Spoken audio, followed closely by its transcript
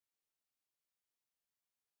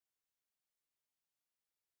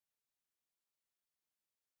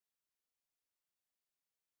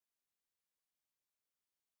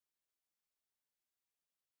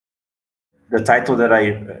the title that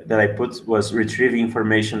I put was retrieving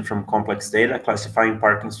information from complex data, classifying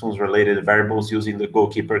Parkinson's related variables using the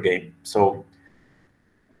Goalkeeper game. So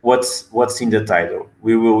what's in the title?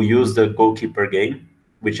 We will use the Goalkeeper game,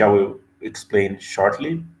 which I will explain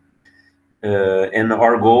shortly. And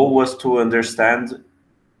our goal was to understand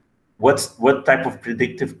what type of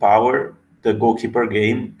predictive power the Goalkeeper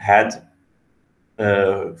game had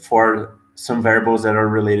for some variables that are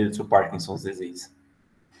related to Parkinson's disease.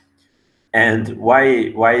 And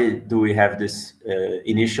why do we have this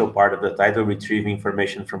initial part of the title, retrieving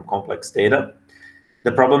information from complex data?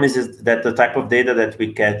 The problem is that the type of data that we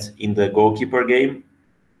get in the Goalkeeper game,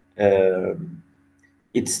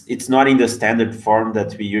 it's not in the standard form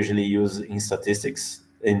that we usually use in statistics,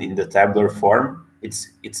 in the tabular form. It's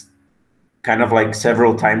kind of like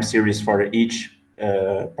several time series for each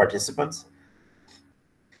participant.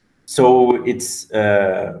 So it's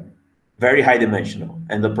very high dimensional,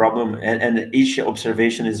 and the problem, and each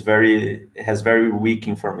observation has very weak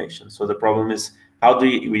information. So the problem is, how do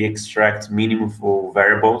we extract meaningful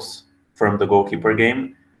variables from the Goalkeeper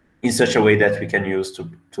game in such a way that we can use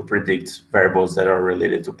to predict variables that are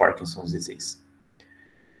related to Parkinson's disease?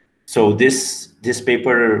 So this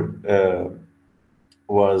paper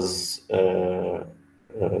was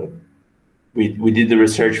we did the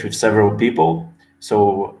research with several people.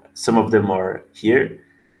 So some of them are here.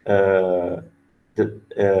 I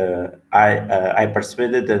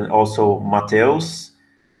participated, and also Mateus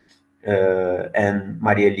and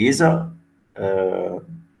Maria Elisa, who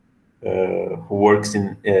works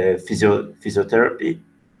in physiotherapy,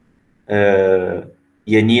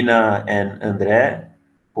 Yanina and André,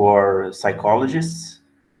 who are psychologists,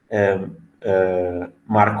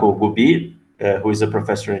 Marco Gubi, who is a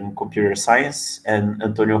professor in computer science, and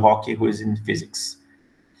Antonio Roque, who is in physics.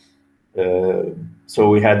 So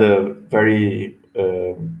we had a very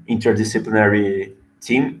interdisciplinary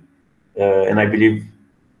team, and I believe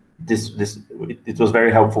it was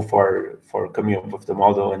very helpful for coming up with the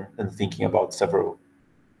model and thinking about several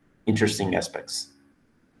interesting aspects.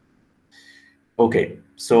 Okay,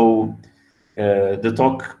 so the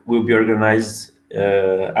talk will be organized.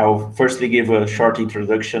 I'll firstly give a short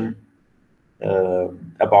introduction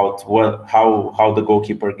about how the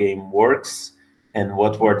Goalkeeper game works and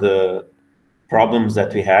what were the problems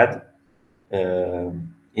that we had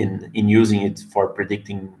in using it for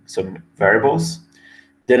predicting some variables.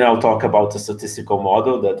 Then I'll talk about the statistical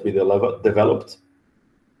model that we developed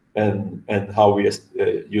and how we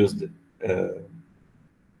used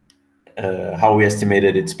how we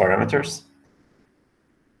estimated its parameters.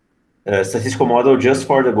 Statistical model just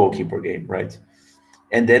for the Goalkeeper game, right?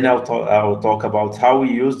 And then I'll talk about how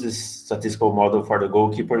we use this statistical model for the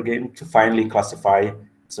Goalkeeper game to finally classify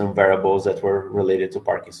some variables that were related to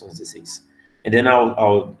Parkinson's disease. And then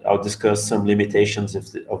I'll discuss some limitations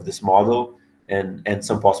of this model and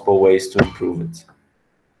some possible ways to improve it.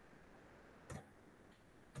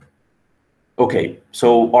 Okay,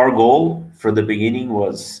 so our goal for the beginning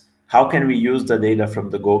was, how can we use the data from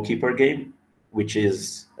the Goalkeeper game, which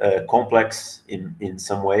is complex in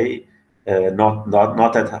some way, not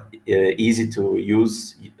that easy to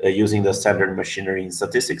use using the standard machinery in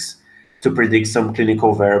statistics, to predict some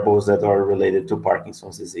clinical variables that are related to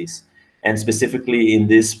Parkinson's disease. And specifically in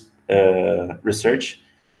this research,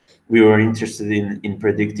 we were interested in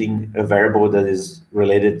predicting a variable that is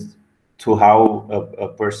related to how a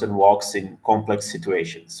person walks in complex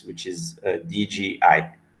situations, which is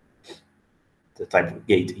DGI, the type of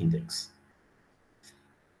gait index.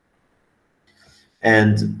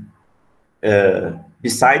 And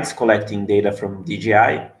besides collecting data from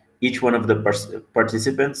DGI, each one of the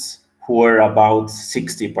participants, who were about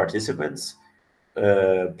 60 participants,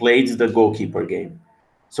 played the Goalkeeper game.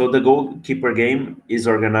 So the Goalkeeper game is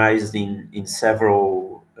organized in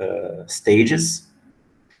several stages,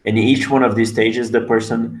 and in each one of these stages, the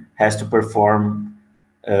person has to perform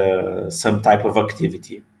some type of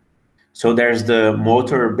activity. So there's the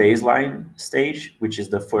motor baseline stage, which is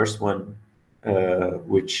the first one,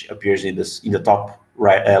 which appears in the top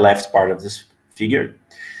left part of this figure.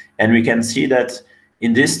 And we can see that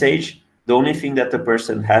in this stage, the only thing that the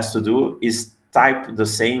person has to do is type the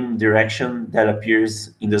same direction that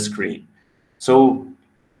appears in the screen. So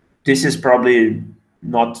this is probably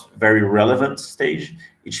not very relevant stage.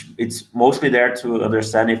 It's mostly there to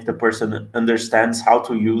understand if the person understands how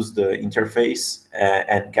to use the interface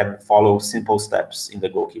and can follow simple steps in the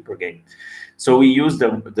Goalkeeper game. So we use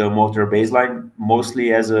the motor baseline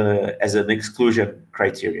mostly as an exclusion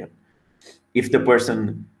criterion. If the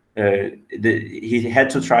person he had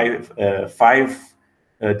to try 5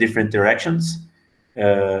 different directions,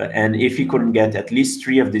 And if he couldn't get at least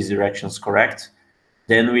 3 of these directions correct,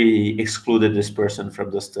 then we excluded this person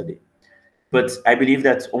from the study. But I believe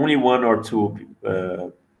that only 1 or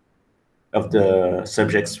 2 of the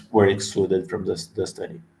subjects were excluded from the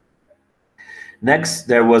study. Next,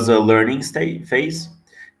 there was a learning phase.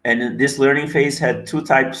 And this learning phase had 2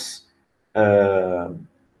 types of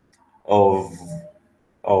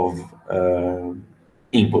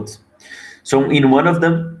input. So in one of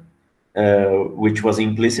them, which was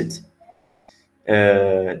implicit,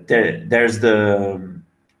 there's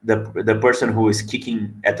the person who is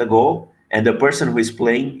kicking at the goal, and the person who is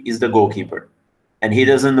playing is the goalkeeper, and he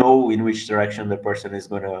doesn't know in which direction the person is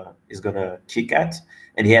gonna kick at,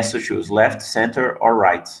 and he has to choose left, center, or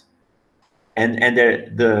right. And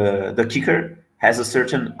the kicker has a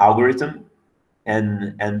certain algorithm,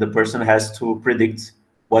 and the person has to predict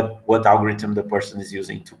what algorithm the person is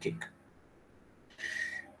using to kick.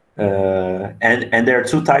 And there are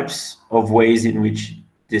 2 types of ways in which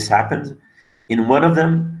this happened. In one of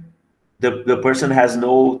them, the person has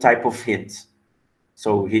no type of hint,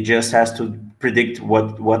 so he just has to predict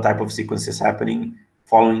what type of sequence is happening,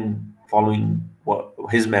 following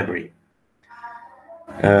his memory.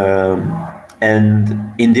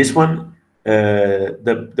 And in this one,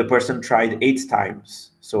 the person tried 8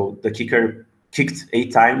 times. So the kicker kicked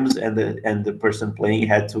 8 times, and the person playing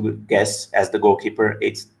had to guess as the goalkeeper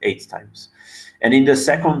 8 times. And in the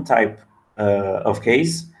second type of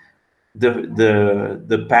case,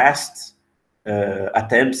 the past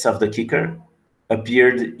attempts of the kicker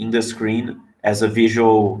appeared in the screen as a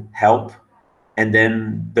visual help, and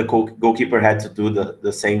then the goalkeeper had to do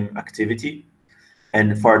the same activity.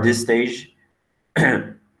 And for this stage,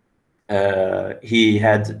 he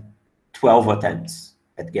had 12 attempts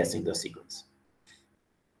at guessing the sequence.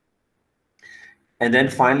 And then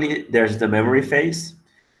finally, there's the memory phase.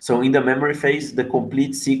 So in the memory phase, the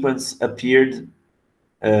complete sequence appeared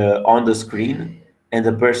on the screen, and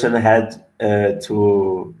the person had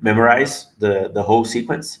to memorize the whole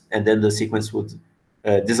sequence, and then the sequence would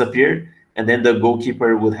disappear, and then the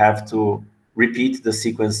goalkeeper would have to repeat the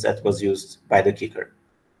sequence that was used by the kicker.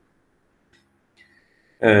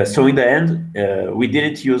 So in the end, we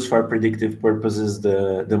didn't use for predictive purposes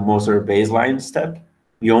the Moser baseline step.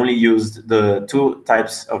 We only used the 2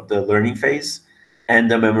 types of the learning phase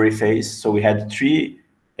and the memory phase. So we had 3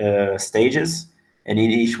 stages, and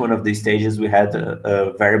in each one of these stages, we had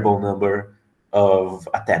a variable number of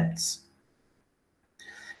attempts.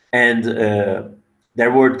 And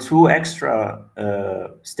there were 2 extra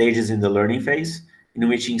stages in the learning phase, in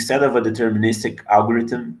which instead of a deterministic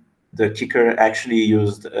algorithm, the kicker actually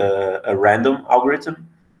used a random algorithm,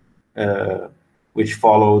 which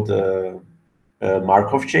followed a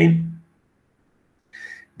Markov chain.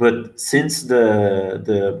 But since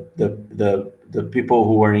the people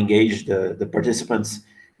who were engaged, the participants,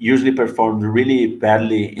 usually performed really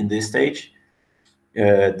badly in this stage,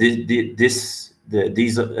 these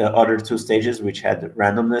other 2 stages, which had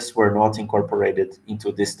randomness, were not incorporated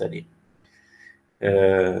into this study.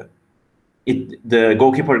 The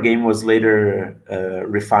goalkeeper game was later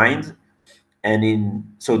refined, and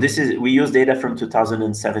we use data from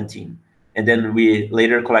 2017, and then we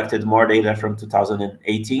later collected more data from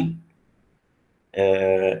 2018,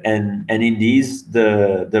 and in these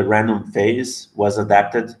the random phase was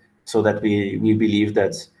adapted so that we believe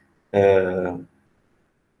that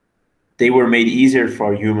they were made easier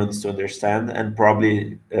for humans to understand, and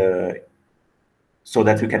probably so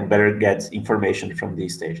that we can better get information from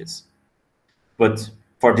these stages. But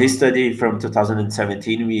for this study from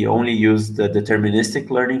 2017, we only used the deterministic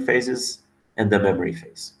learning phases and the memory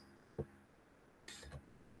phase.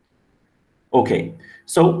 Okay,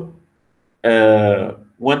 so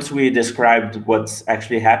once we described what's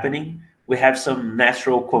actually happening, we have some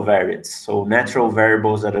natural covariates, so natural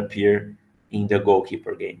variables that appear in the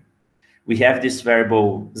goalkeeper game. We have this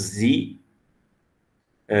variable Z,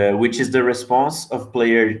 which is the response of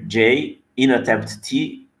player J in attempt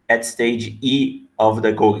T at stage E of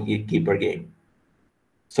the goalkeeper game.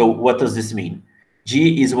 So what does this mean?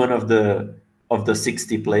 G is one of the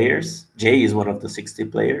 60 players. J is one of the 60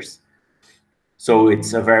 players. So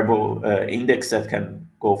it's a variable index that can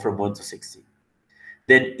go from 1 to 60.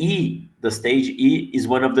 Then E, the stage E, is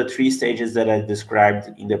one of the 3 stages that I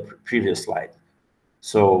described in the previous slide.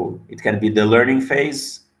 So it can be the learning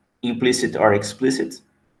phase, implicit or explicit,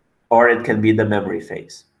 or it can be the memory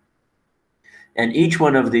phase. And each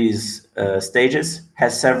one of these stages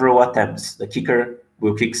has several attempts. The kicker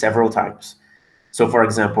will kick several times. So for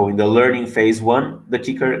example, in the learning phase 1, the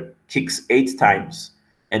kicker kicks 8 times.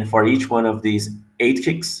 And for each one of these 8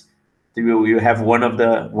 kicks, you have one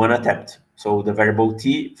attempt. So the variable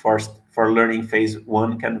t for learning phase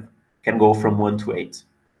 1 can go from 1 to 8.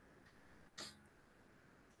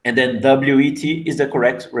 And then WET is the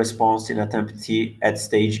correct response in attempt T at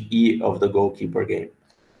stage E of the goalkeeper game.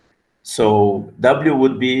 So W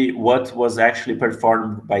would be what was actually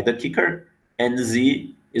performed by the kicker, and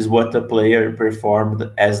Z is what the player performed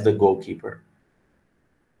as the goalkeeper.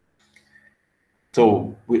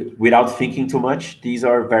 So without thinking too much, these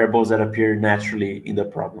are variables that appear naturally in the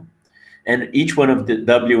problem. And each one of the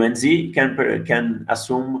W and Z can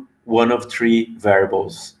assume one of three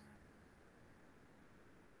variables,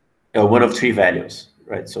 one of three values,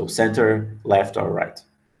 right? So center, left, or right.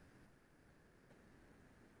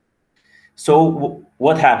 So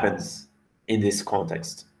what happens in this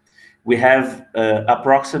context? We have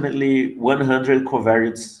approximately 100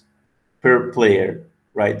 covariates per player,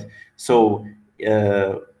 right? So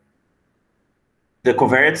the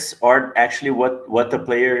covariates are actually what the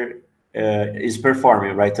player is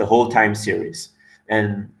performing, right? The whole time series.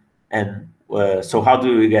 And so how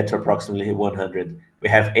do we get to approximately 100? We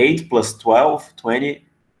have 8 plus 12, 20,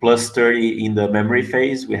 plus 30 in the memory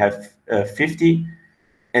phase. We have 50.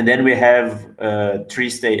 And then we have and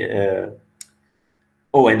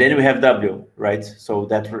then we have W, right? So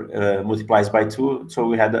that multiplies by 2. So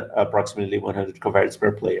we had approximately 100 covariates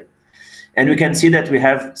per player. And we can see that we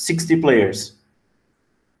have 60 players.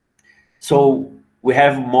 So we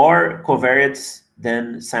have more covariates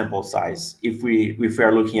than sample size. If we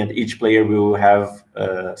are looking at each player, we will have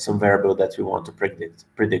some variable that we want to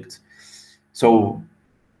predict. So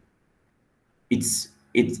it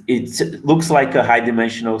looks like a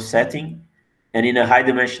high-dimensional setting, and in a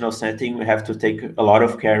high-dimensional setting, we have to take a lot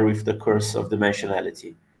of care with the curse of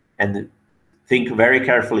dimensionality and think very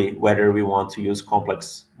carefully whether we want to use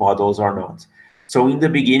complex models or not. So in the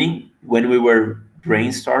beginning, when we were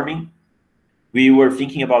brainstorming, we were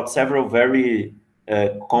thinking about several very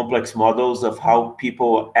complex models of how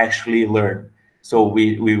people actually learn. So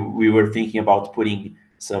we were thinking about putting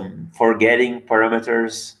some forgetting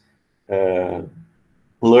parameters,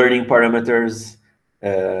 learning parameters.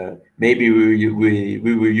 Maybe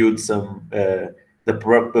we will use some. The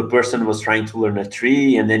person was trying to learn a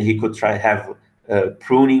tree, and then he could try have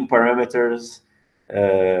pruning parameters.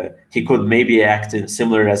 He could maybe act in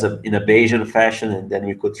similar in a Bayesian fashion, and then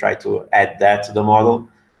we could try to add that to the model.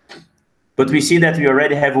 But we see that we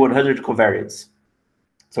already have 100 covariates.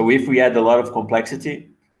 So if we add a lot of complexity,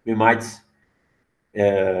 we might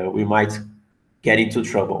get into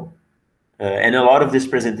trouble. And a lot of this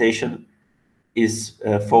presentation is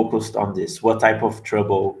focused on this. What type of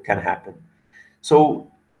trouble can happen? So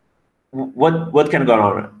what can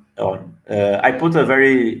go on? I put a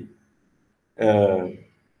very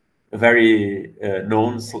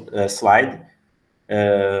known slide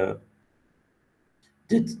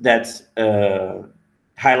that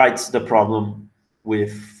highlights the problem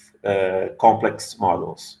with complex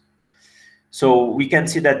models. So we can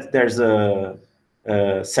see that there's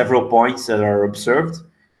several points that are observed,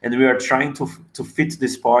 and we are trying to fit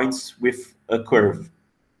these points with a curve.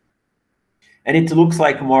 And it looks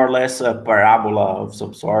like more or less a parabola of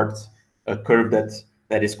some sort, a curve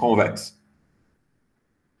that is convex.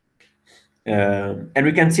 And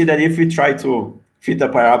we can see that if we try to fit a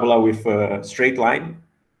parabola with a straight line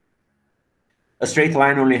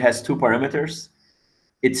only has 2 parameters.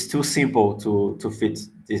 It's too simple to fit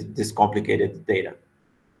this complicated data.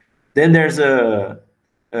 Then there's a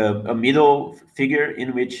middle figure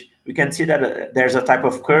in which we can see that there's a type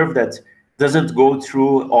of curve that doesn't go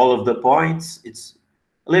through all of the points. It's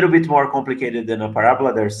a little bit more complicated than a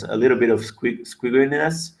parabola. There's a little bit of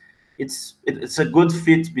squiggliness. It's a good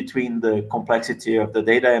fit between the complexity of the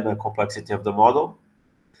data and the complexity of the model.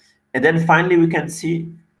 And then finally, we can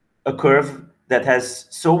see a curve that has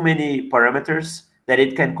so many parameters that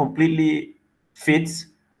it can completely fit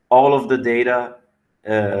all of the data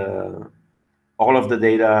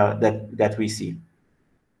that we see.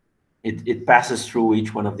 It passes through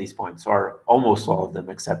each one of these points, or almost all of them,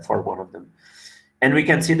 except for one of them. And we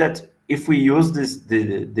can see that if we use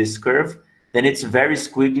this curve, then it's very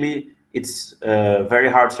squiggly. It's very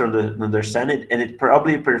hard to understand it, and it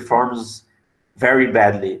probably performs very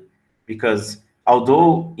badly, because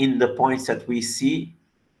although in the points that we see,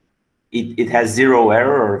 it has 0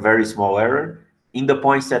 error or very small error, in the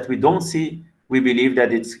points that we don't see, we believe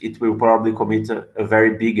that it will probably commit a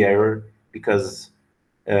very big error, because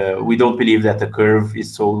we don't believe that the curve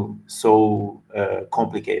is so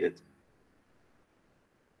complicated.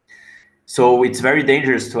 So it's very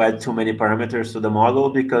dangerous to add too many parameters to the model,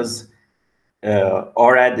 because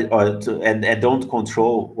and don't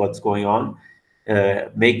control what's going on,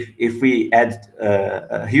 if we add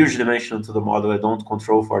a huge dimension to the model and don't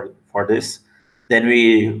control for this, then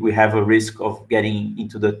we have a risk of getting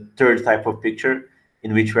into the third type of picture,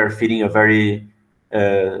 in which we are fitting a very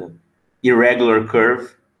irregular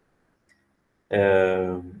curve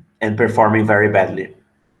and performing very badly.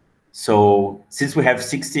 So since we have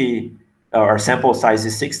 60, our sample size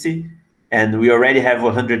is 60, and we already have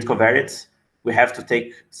 100 covariates, we have to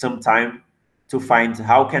take some time to find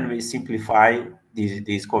how can we simplify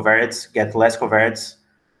these covariates, get less covariates,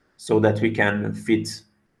 so that we can fit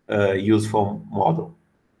a useful model.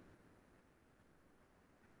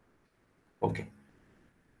 Okay.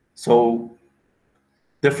 So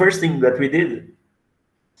the first thing that we did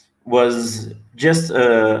was just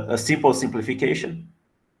a simple simplification.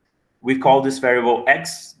 We call this variable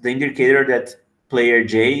x the indicator that player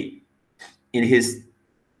J, in his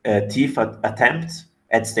TIF attempt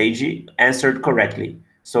at stage E, answered correctly.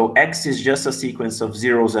 So x is just a sequence of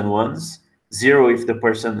zeros and ones. 0 if the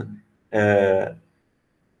person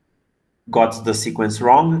got the sequence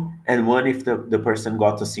wrong, and 1 if the person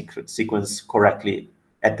got the sequence correctly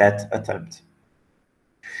at that attempt.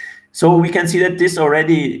 So we can see that this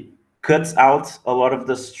already cuts out a lot of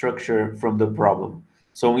the structure from the problem.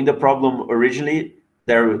 So in the problem originally,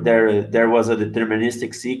 there was a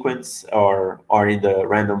deterministic sequence, or in the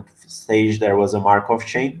random stage there was a Markov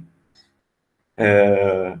chain,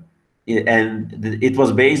 and it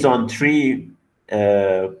was based on 3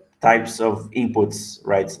 types of inputs,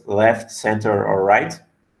 right? Left, center, or right.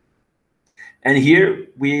 And here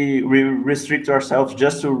we restrict ourselves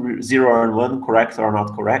just to 0 and 1, correct or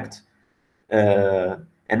not correct,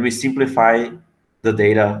 and we simplify the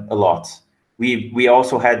data a lot. We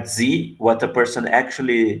also had Z, what the person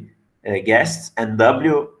actually guessed, and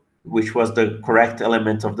W, which was the correct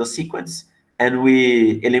element of the sequence, and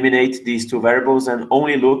we eliminate these 2 variables and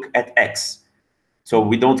only look at X. So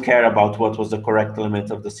we don't care about what was the correct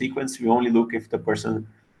element of the sequence, we only look if the person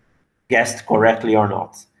guessed correctly or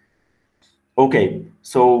not. Okay,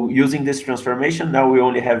 so using this transformation, now we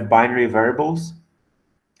only have binary variables,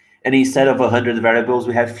 and instead of 100 variables,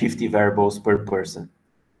 we have 50 variables per person.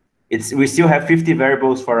 We still have 50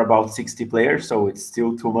 variables for about 60 players, so it's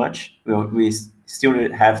still too much. We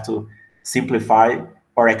still have to simplify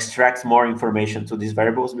or extract more information to these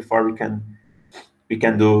variables before we can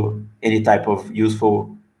do any type of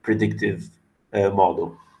useful predictive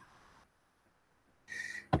model.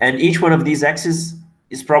 And each one of these x's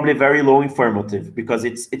is probably very low informative, because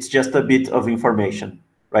it's just a bit of information,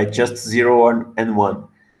 right? Just 0 and 1.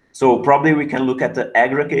 So probably we can look at the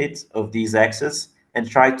aggregate of these x's and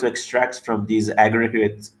try to extract from these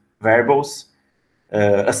aggregate variables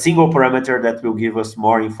a single parameter that will give us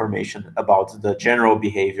more information about the general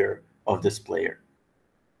behavior of this player.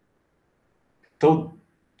 So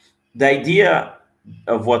the idea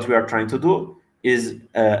of what we are trying to do is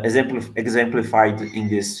exemplified in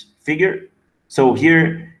this figure. So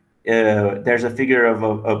here, there's a figure of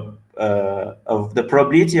the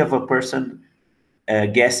probability of a person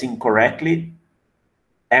guessing correctly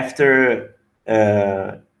after.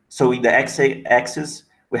 So in the x-axis,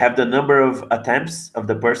 we have the number of attempts of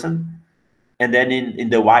the person, and then in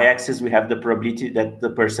the y-axis, we have the probability that the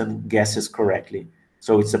person guesses correctly.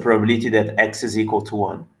 So it's a probability that x is equal to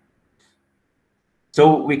 1.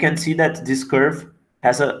 So we can see that this curve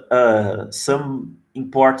has some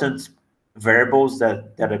important variables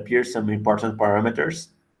that appear, some important parameters,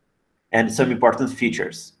 and some important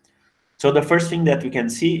features. So the first thing that we can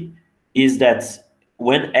see is that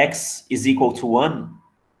when x is equal to 1,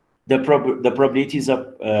 the probability is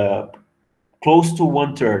close to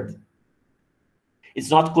 1/3. It's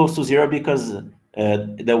not close to 0 because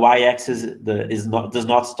the y-axis does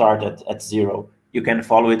not start at 0. You can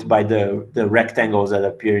follow it by the rectangles that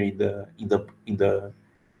appear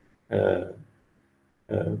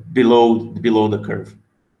below the curve.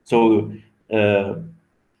 So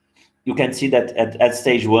you can see that at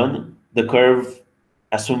stage 1, the curve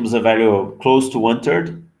assumes a value of close to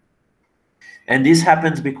 1/3, and this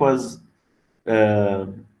happens because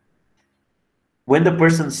when the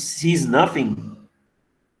person sees nothing,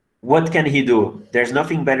 what can he do? There's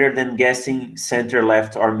nothing better than guessing center,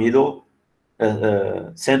 left, or middle,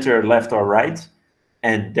 center, left, or right,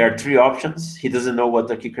 and there are 3 options. He doesn't know what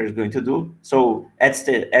the kicker is going to do. So at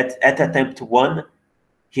attempt 1,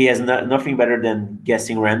 he has nothing better than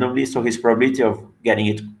guessing randomly. So his probability of getting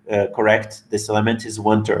it correct, this element, is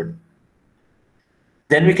 1/3.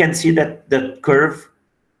 Then we can see that the curve,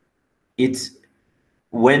 it's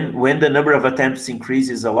when the number of attempts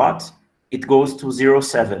increases a lot, it goes to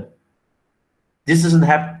 0.7. This doesn't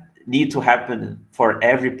need to happen for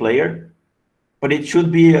every player, but it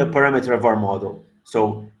should be a parameter of our model.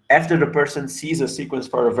 So after the person sees a sequence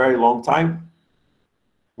for a very long time,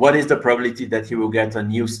 what is the probability that he will get a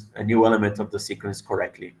new element of the sequence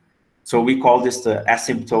correctly? So we call this the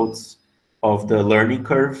asymptotes of the learning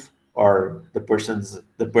curve, or the person's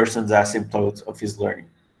asymptote of his learning.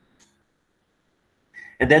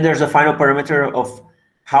 And then there's a final parameter of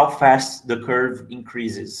how fast the curve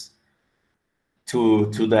increases to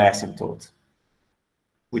the asymptote,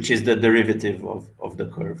 which is the derivative of the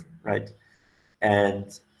curve, right? And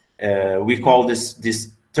we call this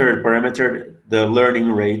third parameter the learning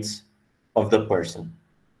rate of the person.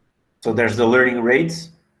 So there's the learning rate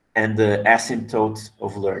and the asymptote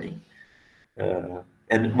of learning.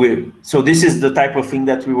 So this is the type of thing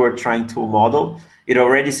that we were trying to model. It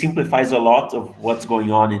already simplifies a lot of what's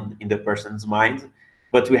going on in the person's mind,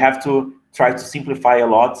 but we have to try to simplify a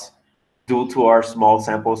lot due to our small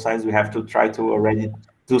sample size. We have to try to already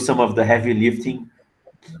do some of the heavy lifting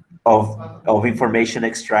of information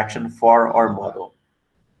extraction for our model.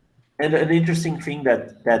 And an interesting thing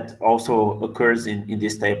that also occurs in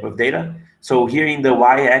this type of data. So here in the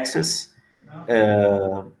y-axis,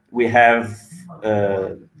 we have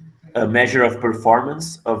a measure of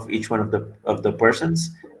performance of each one of the persons,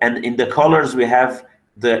 and in the colors we have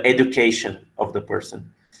the education of the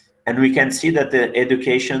person, and we can see that the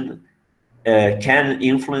education can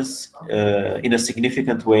influence in a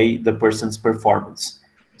significant way the person's performance.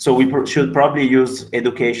 So we should probably use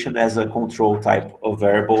education as a control type of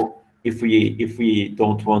variable if we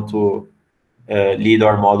don't want to lead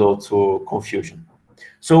our model to confusion.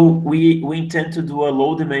 So we intend to do a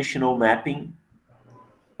low dimensional mapping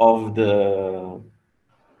of the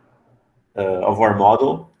of our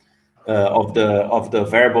model of the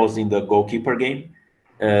variables in the goalkeeper game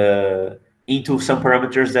into some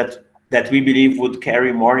parameters that we believe would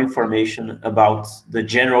carry more information about the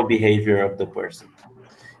general behavior of the person.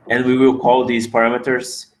 And we will call these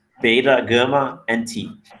parameters beta, gamma, and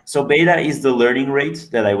t. So beta is the learning rate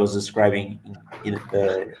that I was describing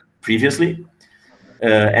previously.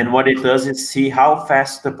 And what it does is see how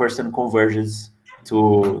fast the person converges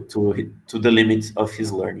to the limit of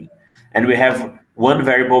his learning. And we have one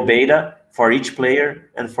variable beta for each player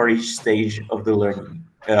and for each stage of the learning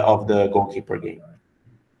of the goalkeeper game.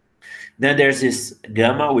 Then there's this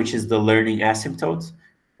gamma, which is the learning asymptote,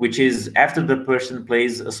 which is after the person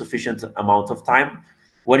plays a sufficient amount of time,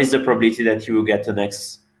 what is the probability that he will get the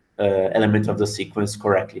next element of the sequence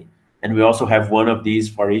correctly? And we also have one of these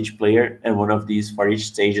for each player and one of these for each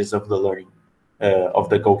stages of the learning of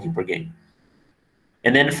the goalkeeper game.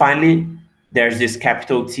 And then finally, there's this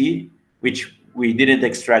capital T, which we didn't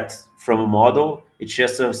extract from a model. It's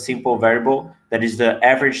just a simple variable that is the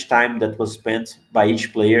average time that was spent by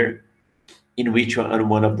each player in which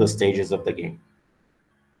one of the stages of the game.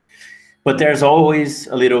 But there's always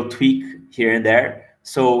a little tweak here and there.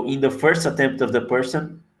 So in the first attempt of the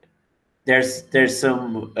person, there's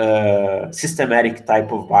some systematic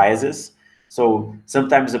type of biases. So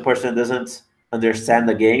sometimes the person doesn't understand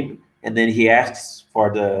the game, and then he asks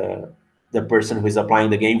for the person who is applying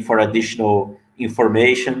the game for additional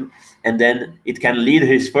information, and then it can lead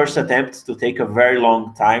his first attempt to take a very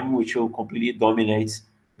long time, which will completely dominate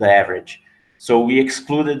the average. So we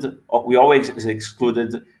always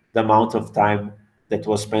excluded the amount of time that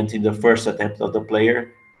was spent in the first attempt of the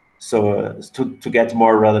player, so to get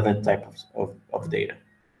more relevant type of data.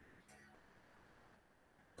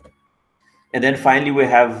 And then finally, we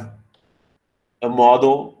have a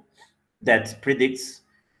model that predicts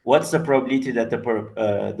what's the probability that the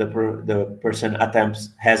person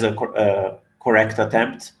has a correct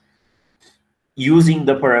attempt using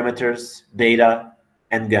the parameters beta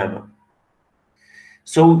and gamma.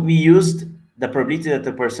 So we used the probability that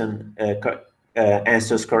the person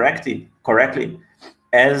answers correctly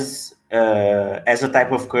as a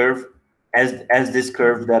type of curve, as this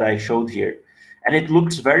curve that I showed here. And it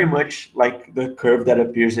looks very much like the curve that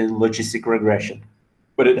appears in logistic regression,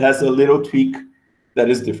 but it has a little tweak that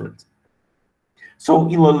is different. So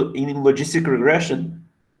in logistic regression,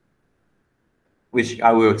 which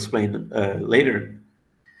I will explain later,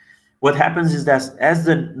 what happens is that as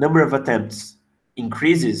the number of attempts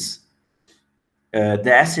increases, the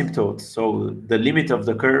asymptote, so the limit of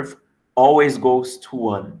the curve, always goes to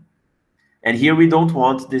 1. And here we don't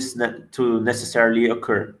want this to necessarily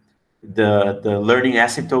occur. The learning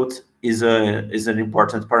asymptote is an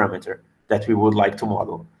important parameter that we would like to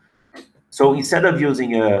model. So instead of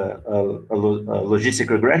using a logistic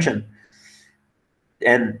regression,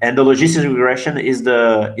 and the logistic regression is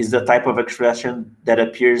the type of expression that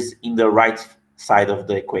appears in the right side of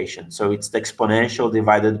the equation. So it's the exponential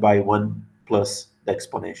divided by 1 plus the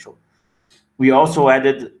exponential. we also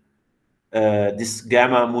added this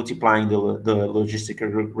gamma multiplying the logistic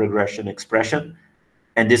regression expression,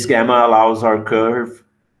 and this gamma allows our curve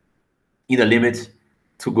in a limit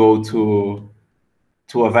to go to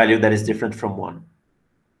a value that is different from 1.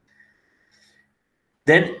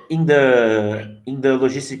 Then in the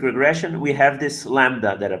logistic regression, we have this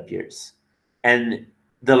lambda that appears. And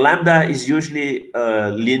the lambda is usually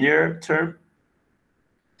a linear term.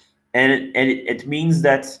 And it means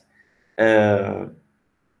that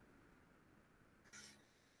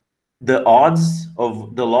the odds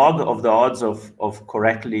of the log of the odds of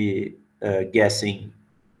correctly guessing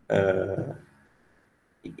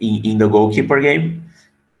in the goalkeeper game,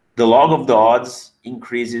 the log of the odds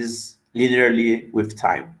increases linearly with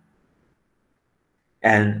time.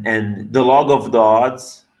 And the log of the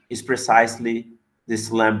odds is precisely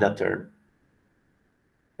this lambda term.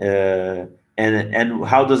 And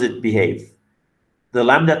how does it behave? The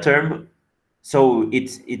lambda term, so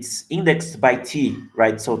it's indexed by t,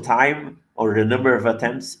 right? So time, or the number of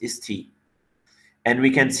attempts, is t. And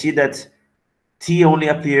we can see that t only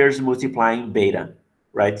appears multiplying beta,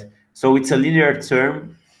 right? So it's a linear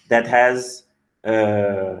term that has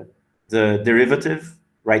the derivative,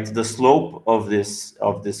 right? The slope of this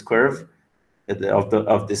curve,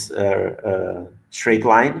 of this straight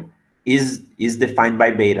line, is defined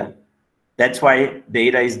by beta. That's why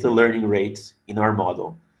beta is the learning rate in our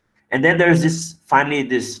model. And then there's finally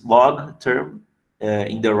this log term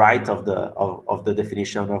in the right of the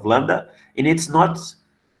definition of lambda, and it's not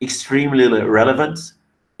extremely relevant.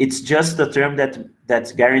 It's just a term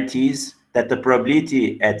that guarantees that the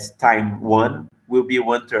probability at time 1 will be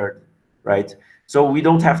 1/3, right? So we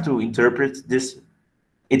don't have to interpret this.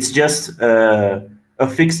 It's just a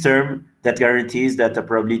fixed term that guarantees that the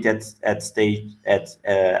probability at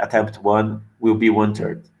attempt 1 will be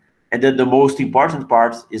 1/3. And then the most important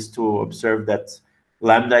part is to observe that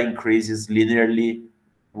lambda increases linearly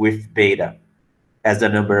with beta as the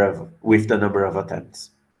number of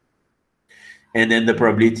attempts. And then the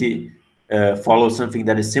probability follows something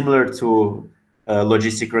that is similar to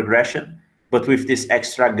logistic regression, but with this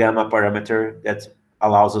extra gamma parameter that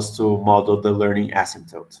allows us to model the learning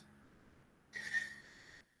asymptote.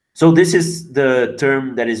 So this is the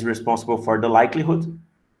term that is responsible for the likelihood.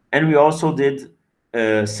 And we also did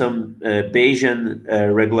some Bayesian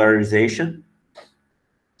regularization.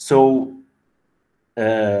 So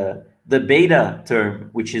the beta term,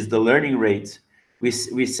 which is the learning rate, we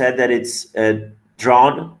said that it's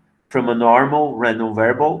drawn from a normal random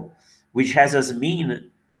variable, which has as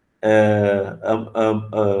mean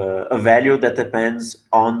a value that depends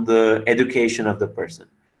on the education of the person.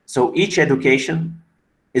 So each education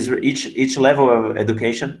each level of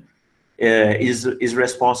education is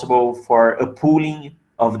responsible for a pooling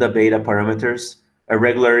of the beta parameters.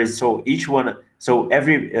 So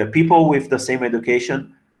every people with the same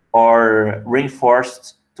education are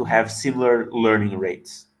reinforced to have similar learning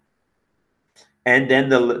rates. And then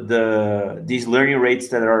these learning rates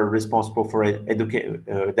that are responsible for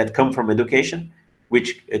that come from education,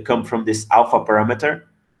 which come from this alpha parameter,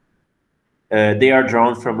 they are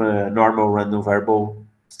drawn from a normal random variable,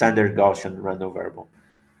 standard Gaussian random variable.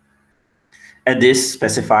 And this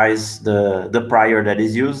specifies the prior that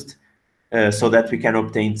is used so that we can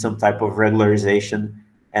obtain some type of regularization.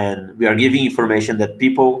 And we are giving information that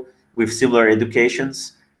people with similar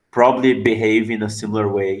educations probably behave in a similar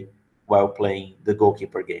way while playing the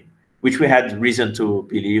goalkeeper game, which we had reason to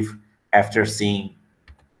believe after seeing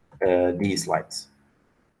these slides.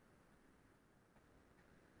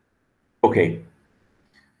 Okay,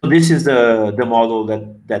 so this is the model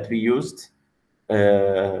that we used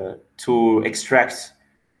to extract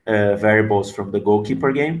variables from the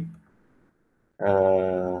goalkeeper game.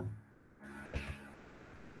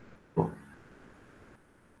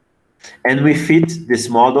 And we fit this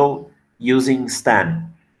model using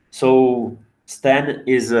Stan. So Stan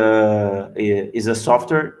is a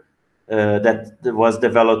software that was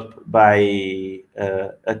developed by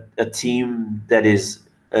a team that is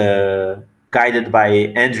guided by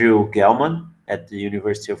Andrew Gelman at the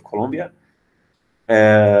University of Columbia.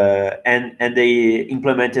 And they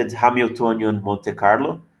implemented Hamiltonian Monte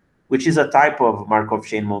Carlo, which is a type of Markov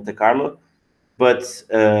chain Monte Carlo, but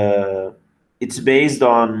it's based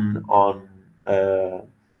on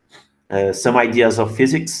some ideas of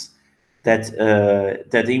physics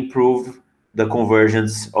that improve the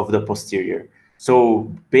convergence of the posterior.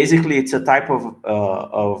 So basically, it's a type of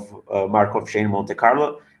Markov chain Monte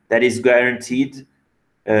Carlo that is guaranteed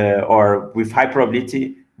or with high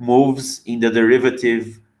probability moves in the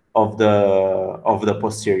derivative of the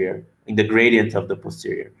posterior, in the gradient of the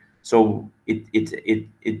posterior. So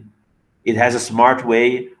it it has a smart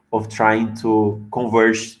way of trying to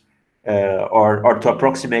converge or to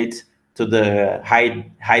approximate to the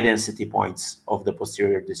high density points of the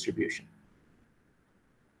posterior distribution.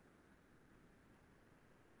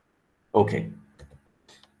 Okay.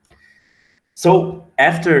 So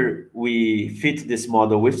after we fit this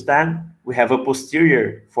model with Stan, we have a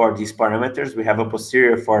posterior for these parameters. We have a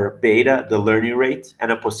posterior for beta, the learning rate,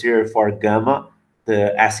 and a posterior for gamma,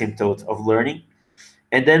 the asymptote of learning.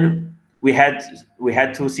 And then we had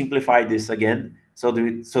to simplify this again so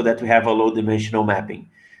that we have a low dimensional mapping.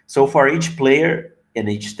 So for each player in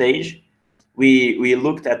each stage, we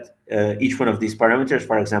looked at each one of these parameters,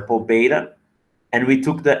 for example, beta, and we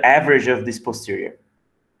took the average of this posterior.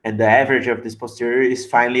 And the average of this posterior is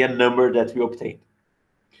finally a number that we obtained.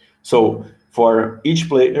 So for each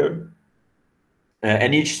player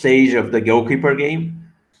and each stage of the goalkeeper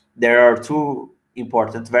game, there are two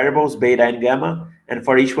important variables, beta and gamma. And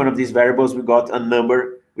for each one of these variables, we got a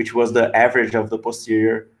number, which was the average of the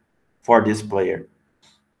posterior for this player.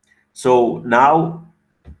 So now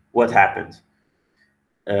what happened?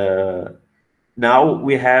 Now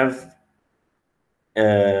we have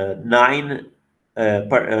nine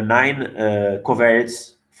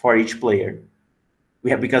covariates for each player.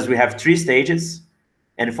 Because we have 3 stages,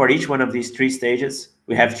 and for each one of these 3 stages,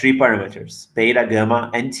 we have 3 parameters, beta, gamma,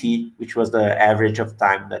 and t, which was the average of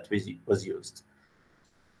time that was used.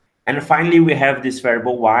 And finally, we have this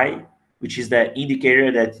variable y, which is the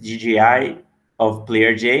indicator that GGI of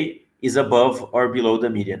player J is above or below the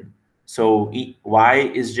median. So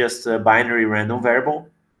y is just a binary random variable,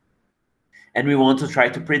 and we want to try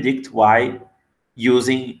to predict y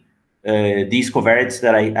using these covariates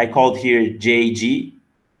that I called here JG,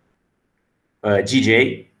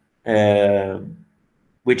 GJ,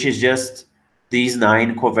 which is just these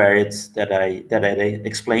 9 covariates that I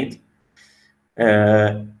explained.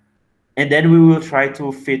 And then we will try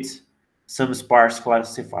to fit some sparse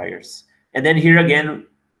classifiers. And then here again,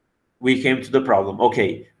 we came to the problem.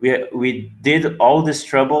 Okay, we did all this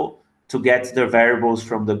trouble to get the variables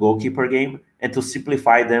from the goalkeeper game and to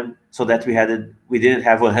simplify them so that we didn't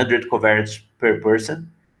have 100 covariates per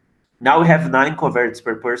person. Now we have 9 covariates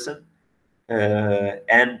per person,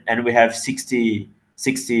 and we have 60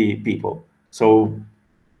 people. So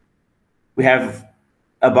we have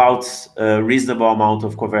about a reasonable amount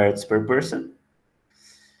of covariates per person.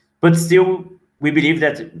 But still, we believe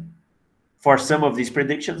that for some of these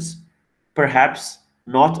predictions, perhaps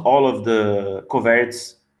not all of the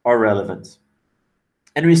covariates are relevant.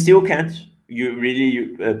 And we still can't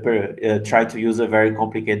try to use a very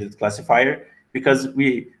complicated classifier because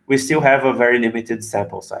we still have a very limited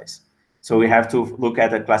sample size. So we have to look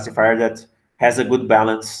at a classifier that has a good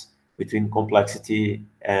balance between complexity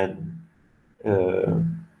and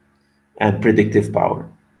predictive power.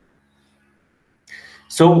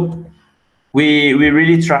 So we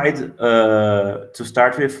really tried to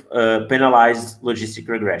start with penalized logistic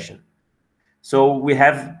regression. So we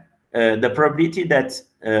have the probability that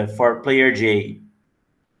for player J,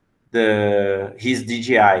 his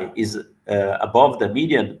DGI is above the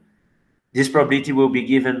median. This probability will be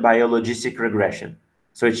given by a logistic regression.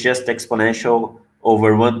 So it's just exponential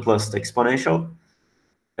over 1 plus the exponential.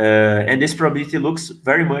 And this probability looks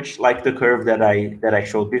very much like the curve that I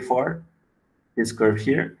showed before, this curve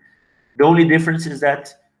here. The only difference is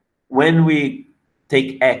that when we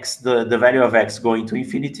take x, the value of x going to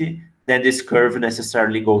infinity, then this curve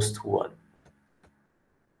necessarily goes to 1.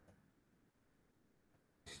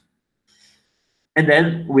 And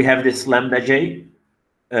then we have this lambda j,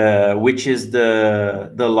 which is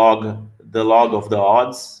the log of the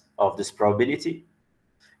odds of this probability,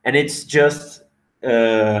 and it's just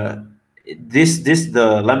the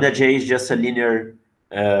lambda j is just a linear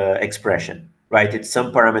expression, right? It's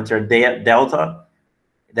some parameter delta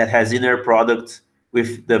that has inner product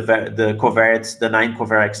with the covariates, the 9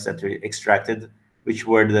 covariates that we extracted, which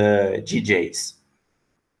were the GJs.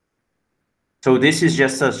 So this is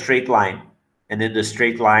just a straight line, and then the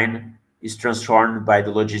straight line is transformed by the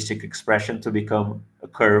logistic expression to become a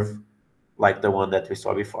curve like the one that we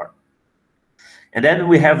saw before. And then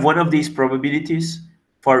we have one of these probabilities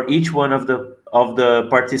for each one of the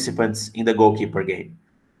participants in the goalkeeper game.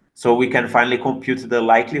 So we can finally compute the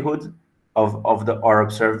likelihood of our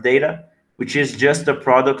observed data, which is just the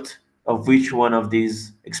product of which one of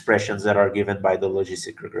these expressions that are given by the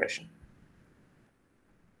logistic regression.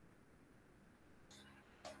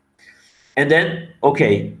 And then,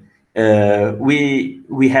 okay,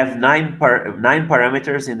 we have 9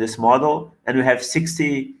 parameters in this model, and we have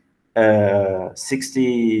 60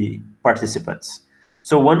 participants.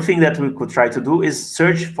 So one thing that we could try to do is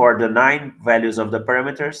search for the 9 values of the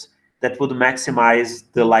parameters that would maximize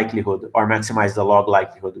the likelihood or maximize the log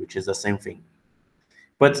likelihood, which is the same thing.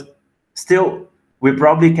 But still, we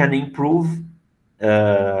probably can improve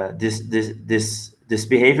this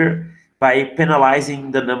behavior by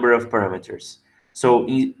penalizing the number of parameters. So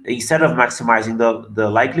instead of maximizing the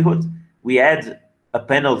likelihood, we add a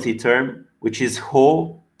penalty term, which is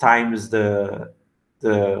ρ times the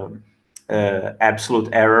absolute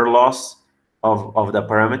error loss of the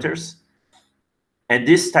parameters. And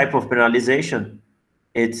this type of penalization,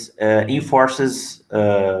 it enforces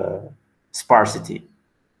sparsity.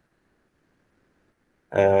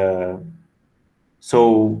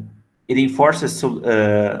 So it enforces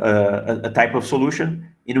a type of solution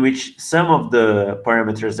in which some of the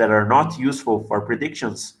parameters that are not useful for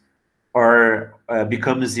predictions are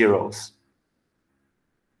become zeros.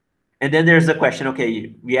 And then there's the question,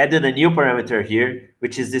 okay, we added a new parameter here,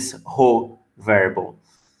 which is this ρ variable.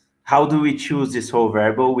 How do we choose this ρ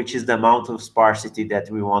variable, which is the amount of sparsity that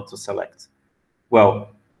we want to select?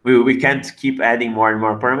 Well, we can't keep adding more and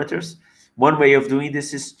more parameters. One way of doing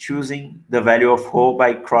this is choosing the value of ρ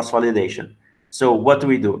by cross-validation. So what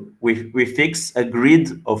do? We fix a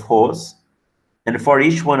grid of ρ's, and for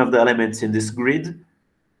each one of the elements in this grid,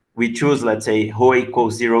 we choose, let's say, ρ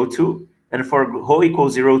equals 0, 2, and for ρ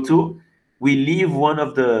equals 0, 2, we leave one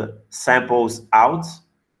of the samples out,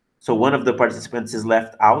 so one of the participants is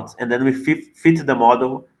left out, and then we fit the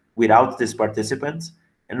model without this participant,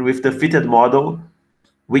 and with the fitted model,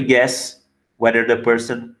 we guess whether the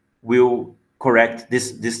person will correct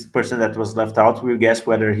this person that was left out. We'll guess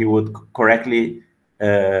whether he would correctly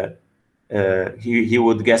he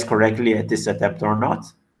would guess correctly at this attempt or not.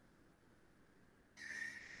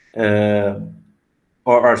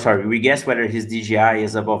 Or sorry, we guess whether his DGI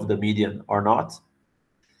is above the median or not,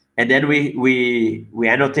 and then we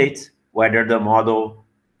annotate whether the model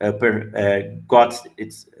got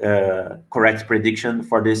its correct prediction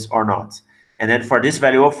for this or not. And then for this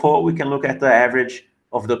value of ρ, we can look at the average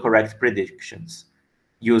of the correct predictions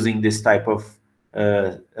using this type of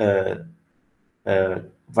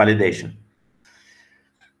validation.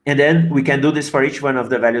 And then we can do this for each one of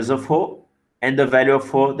the values of ρ, and the value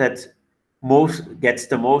of ρ that gets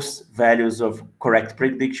the most values of correct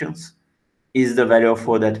predictions is the value of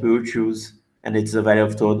ρ that we will choose, and it's the value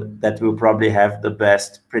of ρ that will probably have the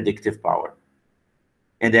best predictive power.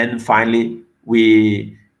 And then finally,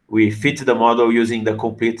 we fit the model using the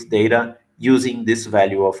complete data using this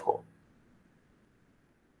value of ρ.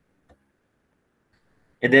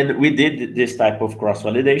 And then we did this type of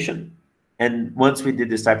cross-validation. And once we did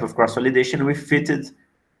this type of cross-validation, we fitted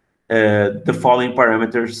the following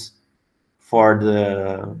parameters for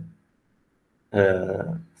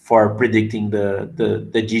for predicting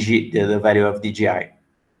the value of DGI.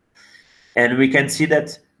 And we can see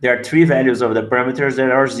that there are three values of the parameters that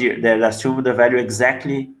are that assume the value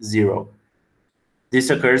exactly 0. This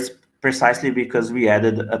occurs precisely because we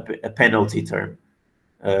added a penalty term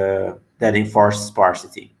that enforces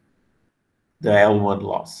sparsity, the L1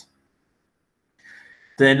 loss.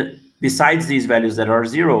 Then, besides these values that are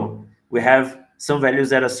 0, we have some values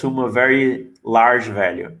that assume a very large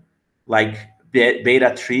value, like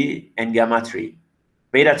beta 3 and gamma 3.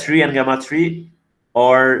 Beta 3 and gamma 3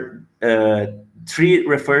 are 3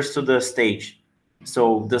 refers to the stage.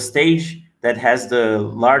 So the stage that has the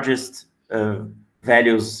largest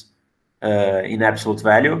values in absolute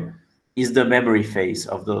value is the memory phase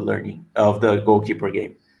of the learning of the goalkeeper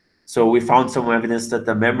game. So we found some evidence that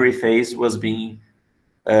the memory phase was being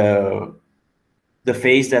the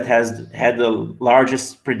phase that had the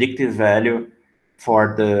largest predictive value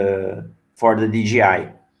for the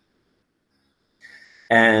DGI.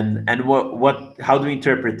 And how do we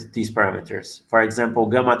interpret these parameters? For example,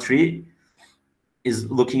 gamma 3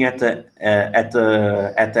 is looking at the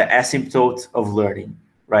asymptote of learning,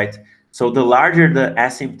 right? So the larger the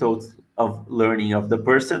asymptote of learning of the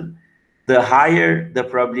person, the higher the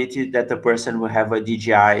probability that the person will have a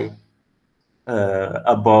DGI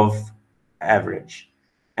above average.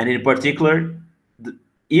 And in particular,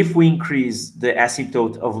 if we increase the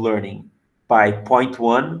asymptote of learning by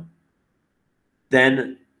 0.1,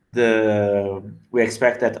 then we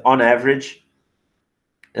expect that on average,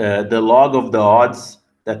 the log of the odds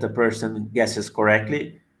that the person guesses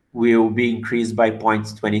correctly will be increased by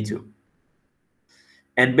 0.22.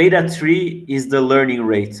 And beta 3 is the learning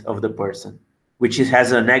rate of the person, which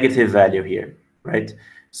has a negative value here, right?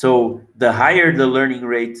 So the higher the learning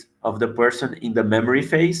rate of the person in the memory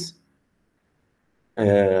phase,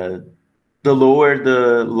 the lower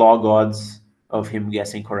the log odds of him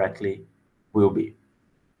guessing correctly will be.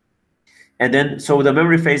 And then, so the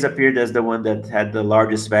memory phase appeared as the one that had the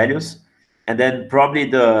largest values. And then probably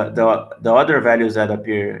the other values that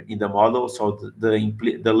appear in the model, so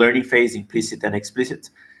the learning phase, implicit and explicit,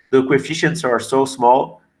 the coefficients are so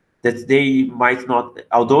small that they might not,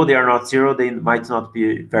 although they are not zero, they might not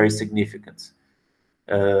be very significant,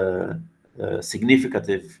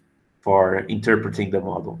 significative for interpreting the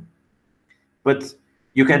model. But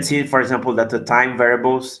you can see, for example, that the time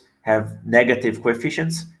variables have negative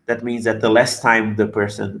coefficients. That means that the less time the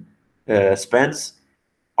person spends,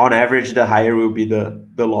 on average, the higher will be the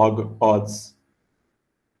log odds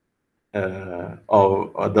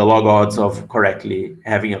of correctly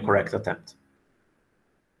having a correct attempt.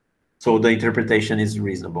 So the interpretation is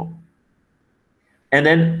reasonable. And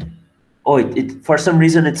then, for some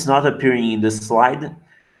reason it's not appearing in the slide,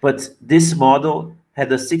 but this model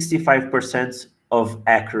had a 65% of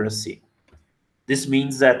accuracy. This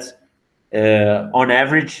means that on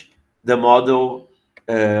average, the model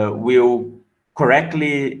will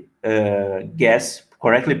correctly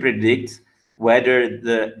correctly predict whether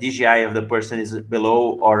the DGI of the person is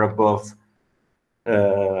below or above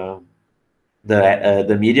the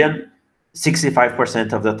median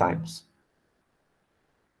 65% of the times.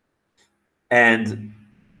 And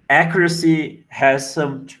accuracy has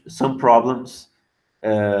some problems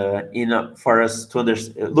for us to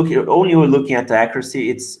understand. Only looking at the accuracy,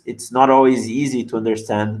 it's not always easy to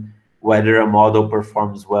understand whether a model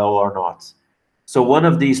performs well or not. So one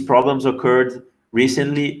of these problems occurred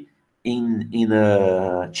recently in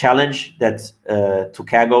a challenge that to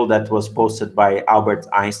Kaggle that was posted by Albert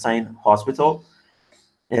Einstein Hospital,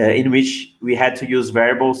 in which we had to use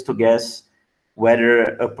variables to guess whether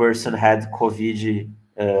a person had COVID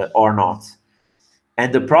or not.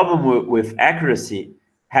 And the problem with accuracy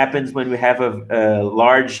happens when we have a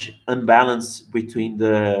large imbalance between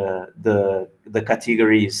the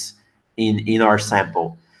categories in our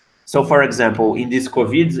sample. So, for example, in this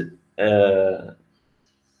COVID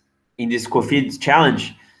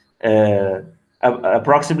challenge,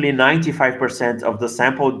 approximately 95% of the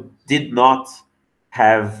sample did not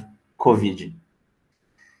have COVID.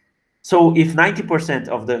 So if 90%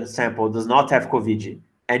 of the sample does not have COVID,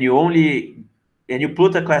 and you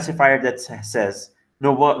put a classifier that says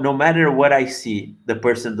no matter what I see, the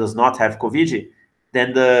person does not have COVID,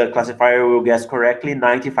 then the classifier will guess correctly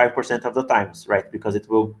 95% of the times, right? Because it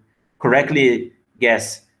will correctly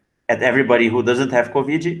guess at everybody who doesn't have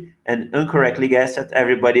COVID and incorrectly guess at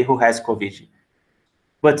everybody who has COVID.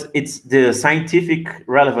 But it's the scientific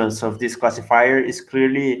relevance of this classifier is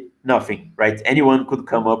clearly nothing, right? Anyone could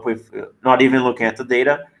come up with, not even looking at the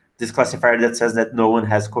data, this classifier that says that no one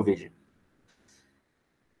has COVID.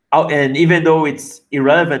 And even though it's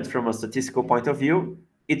irrelevant from a statistical point of view,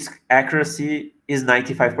 its accuracy is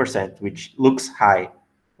 95%, which looks high,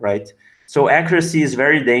 right? So accuracy is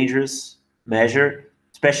very dangerous measure,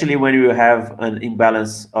 especially when you have an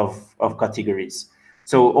imbalance of categories.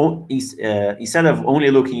 So instead of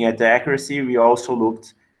only looking at the accuracy, we also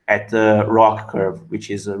looked at the ROC curve, which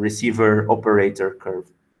is a receiver operator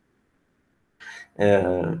curve,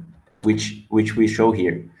 which we show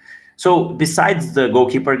here. So besides the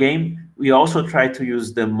goalkeeper game, we also try to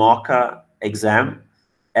use the MOCA exam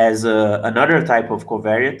as another type of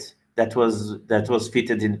covariate that was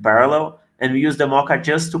fitted in parallel, and we use the MOCA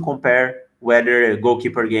just to compare whether a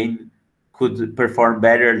goalkeeper game could perform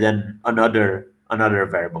better than another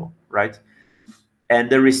variable, right? And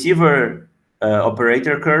the receiver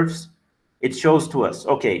operator curves, it shows to us,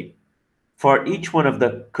 okay, for each one of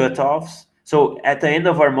the cutoffs. So at the end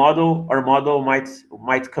of our model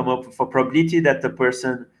might come up with a probability that the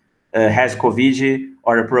person has COVID,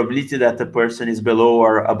 or a probability that the person is below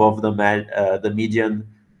or above the median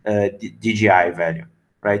DGI value,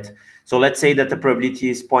 right? So let's say that the probability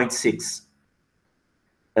is 0.6.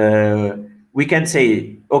 We can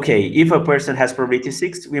say, okay, if a person has probability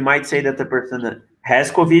 6, we might say that the person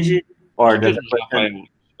has COVID, or that the person...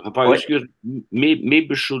 Rafael, excuse me,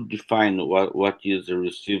 maybe should define what is a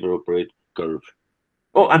receiver operator curve.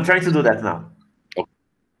 Oh, I'm trying to do that now.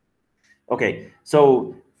 Okay,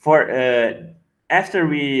 so for after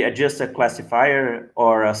we adjust a classifier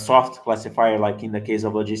or a soft classifier, like in the case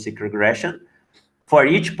of logistic regression, for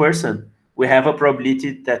each person, we have a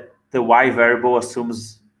probability that the Y variable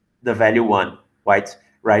assumes the value 1,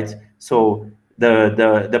 right? So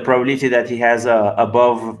the probability that he has a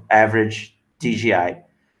above average DGI.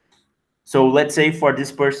 So let's say for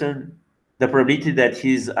this person, the probability that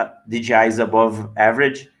his DGI is above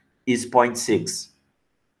average is 0.6.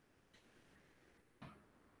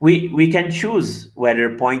 We can choose whether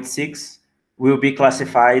 0.6 will be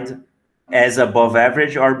classified as above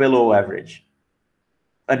average or below average.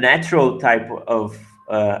 A natural type of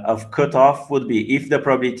of cutoff would be if the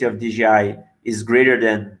probability of DGI is greater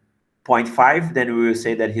than 0.5, then we will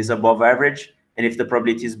say that he's above average. And if the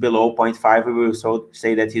probability is below 0.5, we will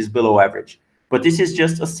say that he's below average. But this is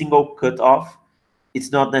just a single cutoff.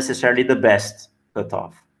 It's not necessarily the best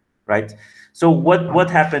cutoff, right? So what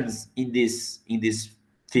happens in this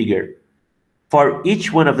figure? For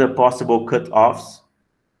each one of the possible cutoffs,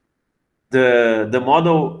 the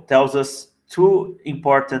model tells us two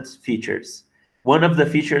important features. One of the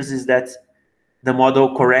features is that the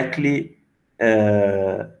model correctly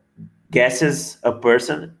guesses a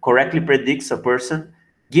person, correctly predicts a person,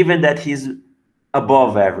 given that he's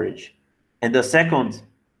above average. And the second,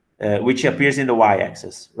 which appears in the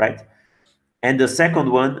y-axis, right? And the second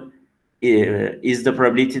one is the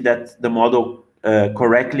probability that the model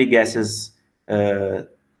correctly guesses the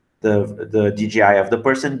DGI of the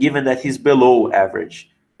person, given that he's below average.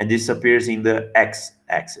 And this appears in the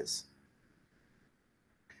x-axis.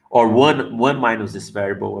 Or one minus this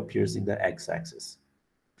variable appears in the x-axis.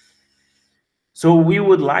 So we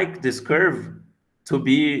would like this curve to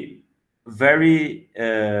be very,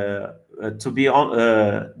 to be on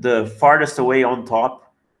the farthest away on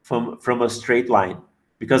top from a straight line,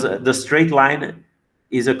 because the straight line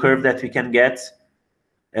is a curve that we can get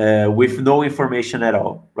with no information at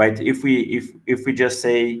all, right? If we just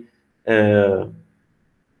say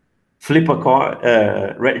flip a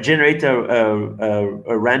coin, generate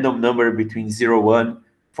a random number between 0 and 1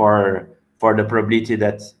 for the probability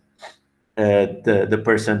that the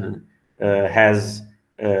person has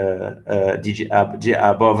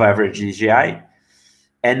above average DGI,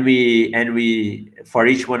 and we for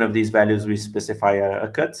each one of these values we specify a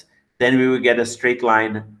cut, then we will get a straight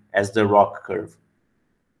line as the ROC curve.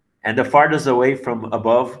 And the farthest away from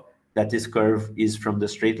above that this curve is from the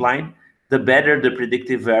straight line, the better the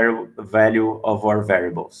predictive value of our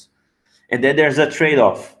variables. And then there's a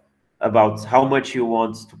trade-off about how much you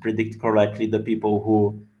want to predict correctly the people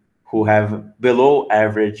who have below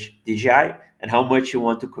average DGI, and how much you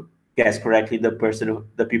want to guess correctly the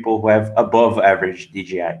people who have above average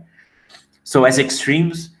DGI. So as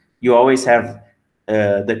extremes, you always have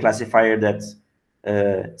the classifier that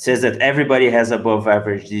says that everybody has above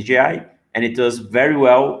average DGI, and it does very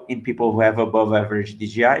well in people who have above average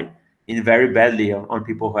DGI, and very badly on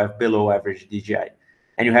people who have below average DGI.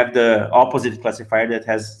 And you have the opposite classifier that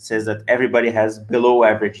says that everybody has below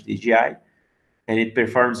average DGI, and it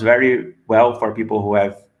performs very well for people who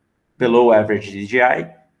have below average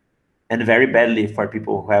DGI, and very badly for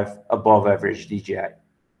people who have above average DGI.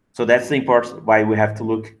 So that's the important why we have to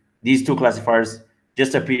look. These two classifiers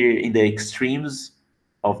just appear in the extremes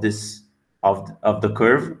of this of the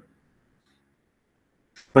curve,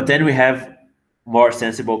 but then we have more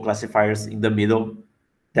sensible classifiers in the middle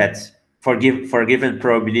that for given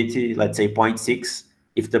probability, let's say 0.6,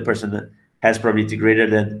 if the person has probability greater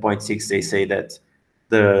than 0.6, they say that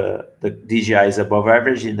the DGI is above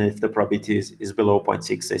average, and if the probability is below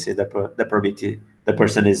 0.6, they say that the probability the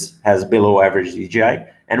person has below average DGI,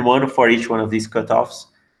 and one for each one of these cutoffs,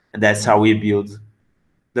 and that's how we build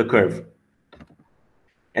the curve.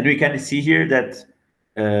 And we can see here that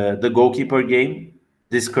the goalkeeper game,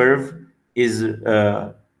 this curve is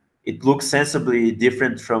it looks sensibly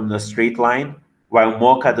different from the straight line, while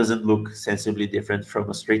MOCA doesn't look sensibly different from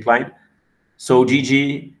a straight line. So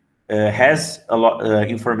GG has a lot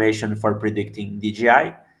information for predicting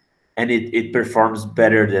DGI, and it performs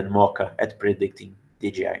better than MOCA at predicting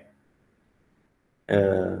DGI.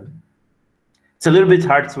 It's a little bit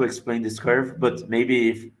hard to explain this curve, but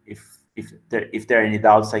maybe if there are any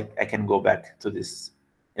doubts, I can go back to this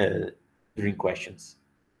during questions.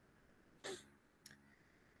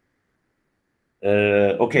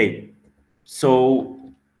 Okay, so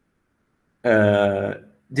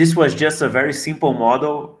this was just a very simple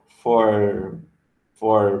model for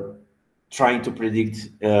trying to predict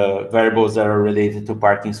variables that are related to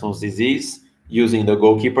Parkinson's disease using the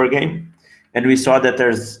goalkeeper game. And we saw that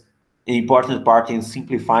there's an important part in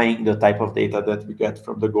simplifying the type of data that we get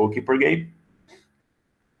from the goalkeeper game.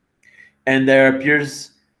 And there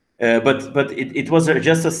appears, but it was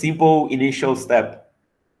just a simple initial step.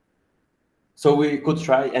 So we could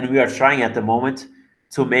try, and we are trying at the moment,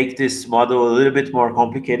 to make this model a little bit more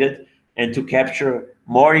complicated and to capture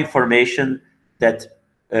more information that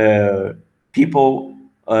people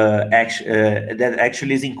that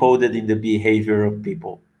actually is encoded in the behavior of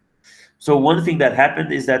people. So one thing that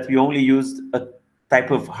happened is that we only used a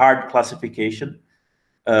type of hard classification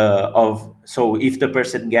so if the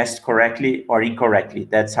person guessed correctly or incorrectly,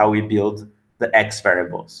 that's how we build the X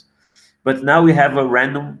variables. But now we have a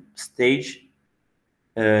random stage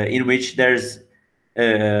in which there's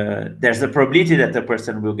there's a probability that the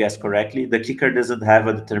person will guess correctly. The kicker doesn't have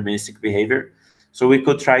a deterministic behavior, so we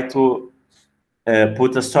could try to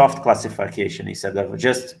put a soft classification instead of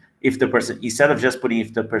just putting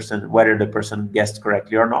if the person, whether the person guessed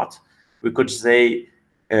correctly or not. We could say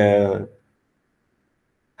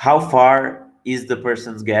how far is the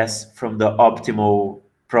person's guess from the optimal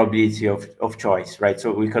probability of choice, right?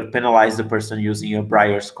 So we could penalize the person using a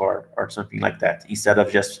Breyer score or something like that instead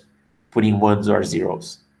of just putting ones or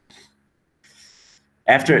zeros.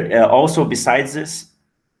 Also, besides this,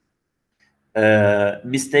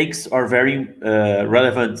 mistakes are very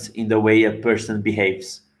relevant in the way a person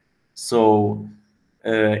behaves. So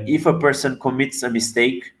if a person commits a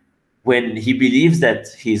mistake when he believes that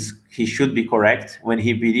he should be correct, when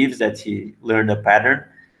he believes that he learned a pattern,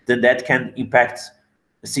 then that can impact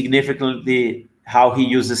significantly how he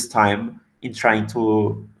uses time in trying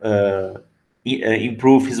to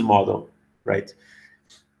improve his model, right?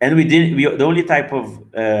 And the only type of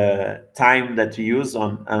time that we use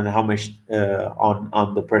on how much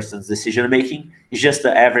on the person's decision making is just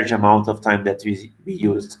the average amount of time that we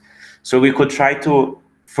used. So we could try to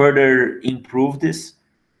further improve this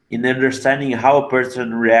in understanding how a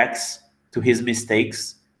person reacts to his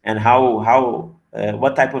mistakes and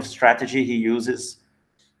what type of strategy he uses,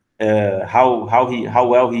 how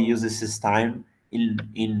well he uses his time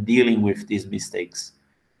in dealing with these mistakes.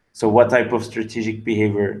 So what type of strategic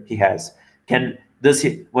behavior he has.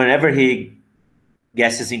 Whenever he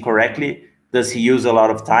guesses incorrectly, does he use a lot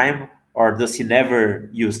of time, or does he never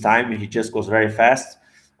use time? He just goes very fast,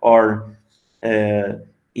 or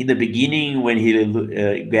in the beginning when he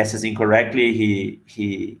guesses incorrectly,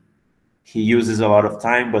 he uses a lot of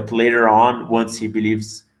time, but later on, once he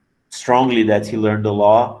believes strongly that he learned the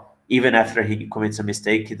law, even after he commits a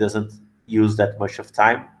mistake, he doesn't use that much of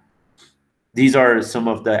time. These are some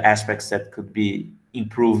of the aspects that could be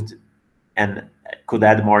improved and could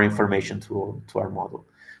add more information to our model.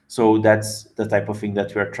 So that's the type of thing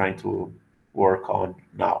that we are trying to work on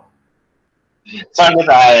now. Sorry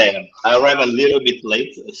that I arrived a little bit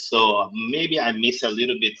late, so maybe I missed a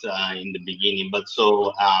little bit in the beginning. But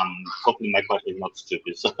so hopefully my question is not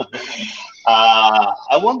stupid. So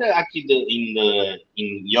I wonder actually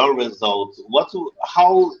in your results,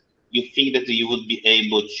 how you think that you would be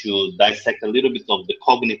able to dissect a little bit of the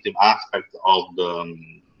cognitive aspect of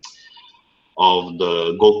the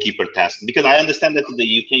goalkeeper test, because I understand that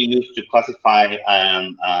you can use to classify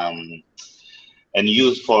and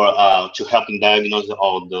use for to help in diagnose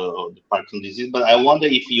all the Parkinson's disease. But I wonder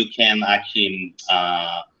if you can actually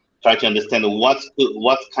try to understand what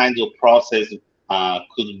kind of process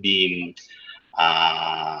could be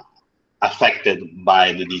affected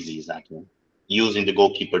by the disease, actually, using the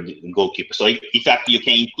goalkeeper. So in fact, you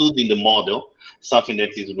can include in the model something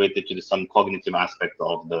that is related to some cognitive aspect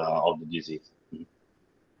of the disease.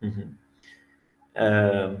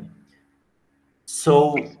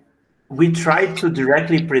 So we tried to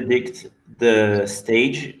directly predict the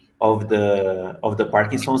stage of the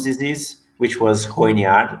Parkinson's disease, which was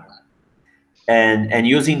Hoeniard, and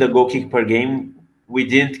using the Goalkeeper game, we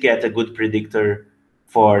didn't get a good predictor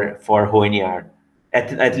for Hoeniard,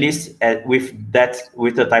 at least with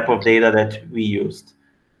the type of data that we used.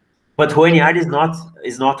 But Hoeniard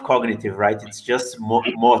is not cognitive, right? It's just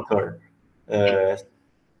motor.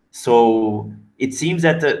 So it seems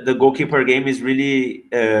that the Goalkeeper game is really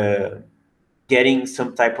getting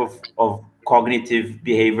some type of cognitive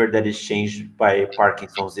behavior that is changed by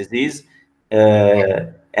Parkinson's disease,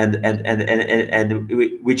 and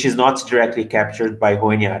which is not directly captured by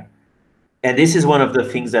Hoeniard. And this is one of the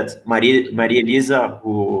things that Maria Elisa,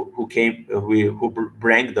 who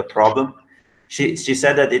brought the problem, she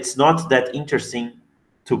said that it's not that interesting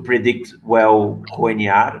to predict well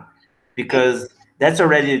Hoeniard, because that's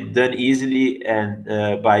already done easily and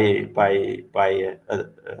by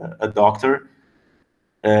a doctor.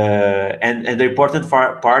 And the important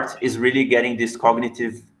part is really getting this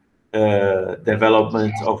cognitive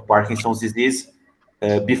development of Parkinson's disease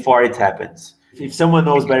before it happens. If someone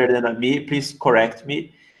knows better than me, please correct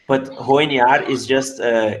me. But Hoeniard is just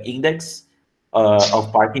an index of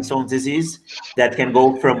Parkinson's disease that can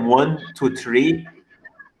go from 1 to 3,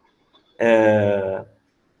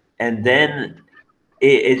 and then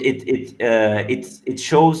it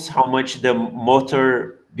shows how much the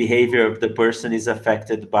motor behavior of the person is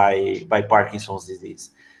affected by Parkinson's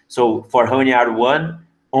disease. So for Hoeniard 1,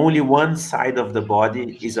 only one side of the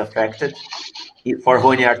body is affected. For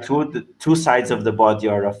Hoeniard 2, the two sides of the body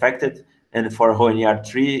are affected, and for Hoeniard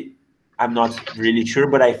 3, I'm not really sure,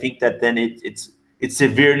 but I think that then it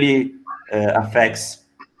severely affects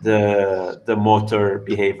the motor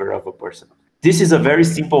behavior of a person. this is a very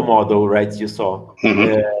simple model, right? You saw,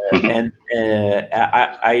 and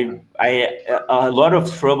a lot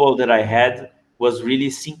of trouble that I had was really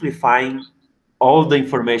simplifying all the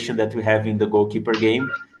information that we have in the goalkeeper game,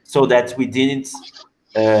 so that we didn't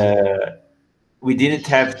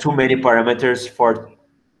have too many parameters for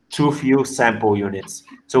too few sample units.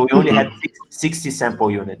 So we only had 60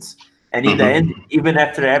 sample units. And in the end, even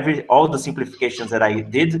after all the simplifications that I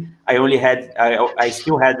did, I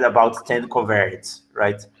still had about 10 covariates,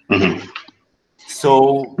 right?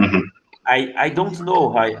 So I don't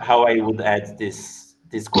know how I would add this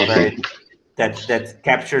covariate that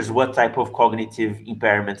captures what type of cognitive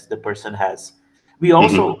impairment the person has. We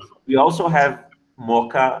also have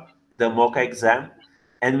MoCA, the MoCA exam,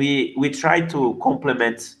 and we try to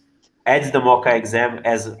complement, add the MoCA exam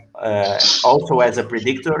as also as a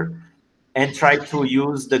predictor, and try to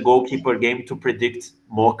use the goalkeeper game to predict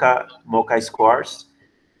MoCA scores,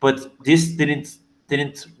 but this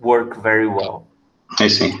didn't work very well. I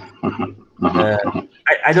see.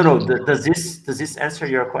 I don't know. Does this answer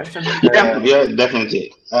your question? Yeah,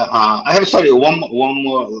 definitely. I have sorry one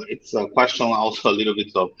more. It's a question, also a little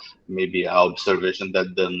bit of maybe observation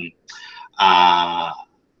that uh,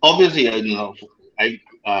 obviously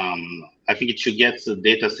I think it should get the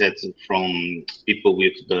data sets from people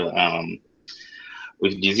with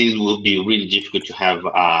disease will be really difficult to have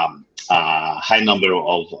a high number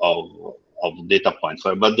of data points.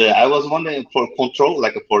 Right? But I was wondering for control,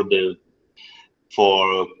 like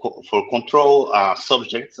for control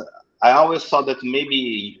subjects, I always thought that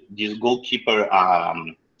maybe this goalkeeper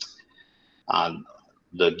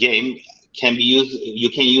the game can be used. You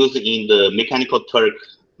can use in the Mechanical Turk,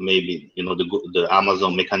 maybe the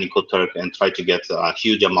Amazon Mechanical Turk, and try to get a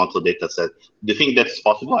huge amount of data set. Do you think that's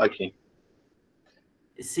possible? Actually,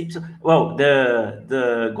 it seems well.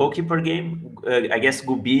 The goalkeeper game, I guess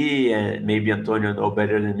Gubi and maybe Antonio know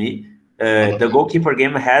better than me. The goalkeeper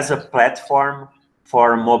game has a platform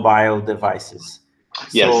for mobile devices.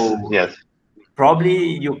 So yes.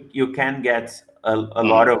 probably you can get a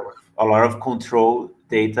lot of control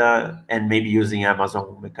data, and maybe using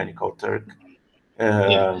Amazon Mechanical Turk.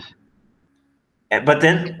 But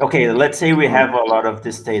then, okay, let's say we have a lot of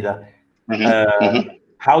this data.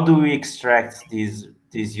 How do we extract these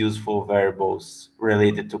useful variables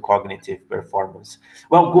related to cognitive performance?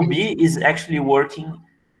 Well, Gubi is actually working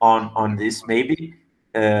on this, maybe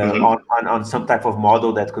on some type of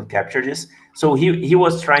model that could capture this. So he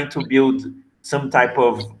was trying to build some type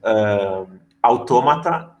of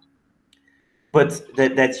automata, but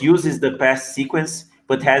that uses the past sequence,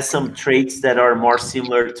 but has some traits that are more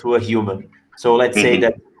similar to a human. So let's say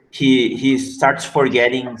that he starts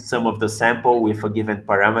forgetting some of the sample with a given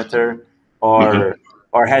parameter,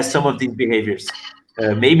 or has some of these behaviors.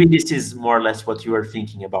 Maybe this is more or less what you are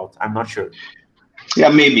thinking about. I'm not sure. Yeah,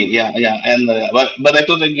 maybe. Yeah. And but I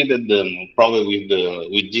totally get that probably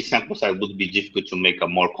with this sample size would be difficult to make a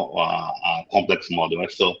more complex model.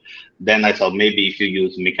 Right? So then I thought maybe if you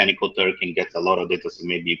use Mechanical Turk and get a lot of data, so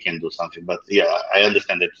maybe you can do something. But yeah, I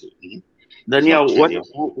understand that. Daniel,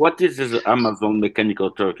 what is this Amazon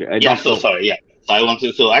Mechanical Turk? Sorry. Yeah. So I want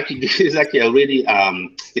to. So actually, this is actually a really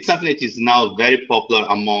it's something that is now very popular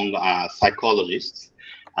among psychologists,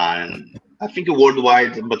 and I think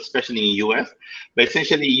worldwide, but especially in US. But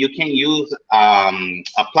essentially, you can use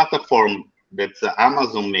a platform that's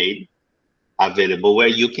Amazon made available where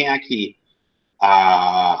you can actually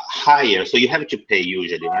hire. So you have to pay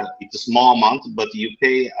usually, right? It's a small amount, but you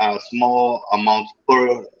pay a small amount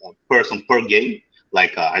per person per game,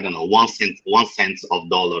 like I don't know, 1 cent of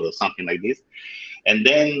dollar or something like this. And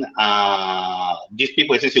then these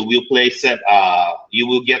people essentially will play you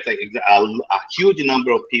will get a huge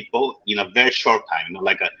number of people in a very short time.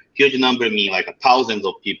 Like a huge number mean like thousands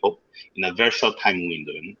of people in a very short time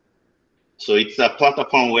window. So it's a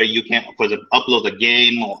platform where you can, for example, upload a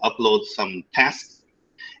game or upload some tasks,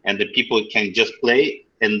 and the people can just play,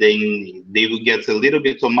 and then they will get a little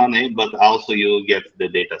bit of money, but also you get the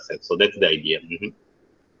data set. So that's the idea.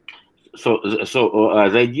 So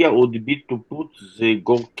the idea would be to put the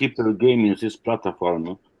goalkeeper game in this platform.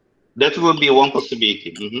 No? That will be one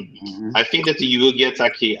possibility. I think that you will get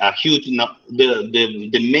actually a huge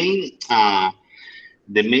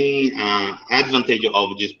the main advantage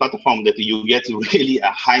of this platform that you get really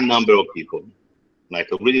a high number of people, like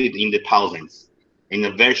really in the thousands, in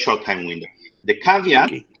a very short time window. The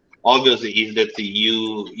caveat, obviously, is that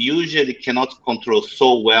you usually cannot control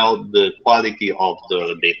so well the quality of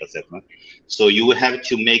the data set. Right? So you will have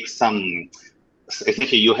to make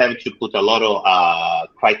essentially you have to put a lot of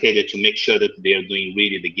criteria to make sure that they are doing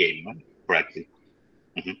really the game correctly.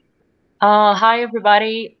 Hi,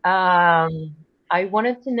 everybody. I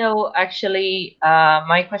wanted to know, actually,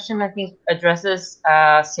 my question, I think, addresses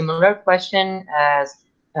a similar question as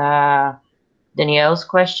uh, Danielle's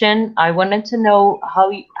question. I wanted to know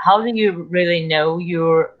how do you really know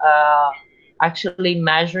you're actually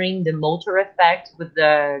measuring the motor effect with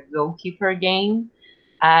the goalkeeper game,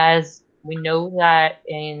 as we know that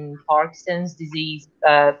in Parkinson's disease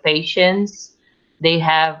patients, they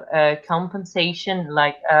have a compensation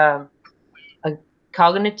like a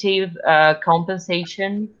cognitive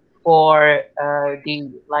compensation for the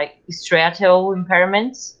like striatal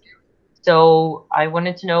impairments. So I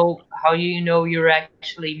wanted to know how you know you're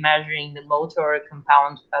actually measuring the motor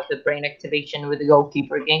compound of the brain activation with the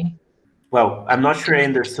goalkeeper game. Well, I'm not sure I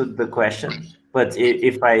understood the question, but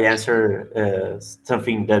if I answer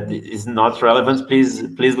something that is not relevant,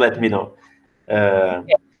 please let me know. Uh,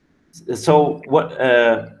 so what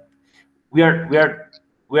we are we are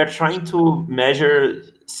we are trying to measure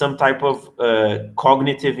some type of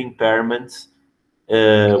cognitive impairment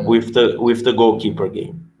with the goalkeeper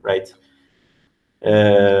game, right?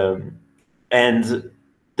 Um, and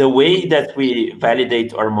the way that we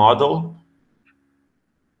validate our model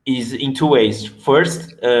is in two ways.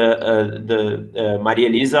 First, the Maria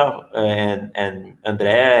Elisa and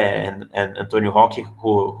André and Antonio Roque,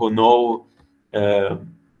 who know uh,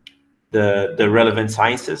 the relevant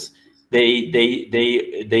sciences, they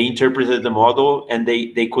interpreted the model, and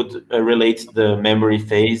they could relate the memory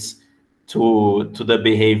phase to the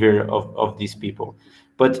behavior of these people.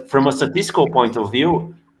 But from a statistical point of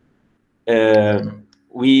view, uh,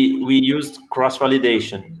 we used cross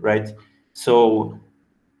validation, right? So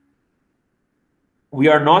we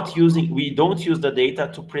don't use the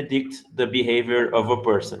data to predict the behavior of a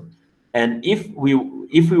person. And if we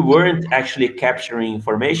weren't actually capturing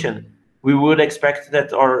information, we would expect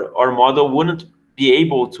that our model wouldn't be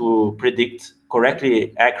able to predict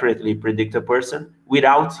correctly, accurately predict a person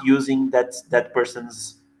without using that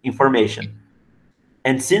person's information.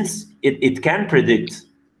 And since it can predict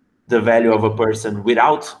the value of a person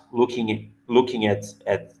without looking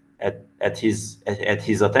at his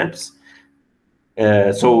attempts,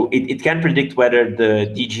 so it can predict whether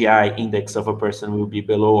the DGI index of a person will be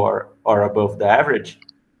below or above the average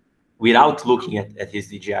without looking at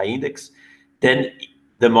his DGI index. Then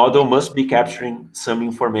the model must be capturing some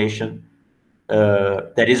information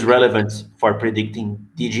that is relevant for predicting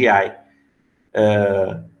DGI.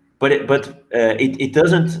 But it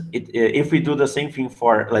doesn't. If we do the same thing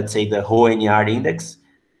for, let's say, the whole NER index,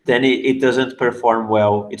 then it doesn't perform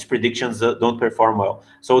well. Its predictions don't perform well.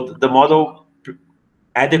 So the model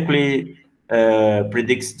adequately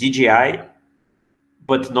predicts DGI,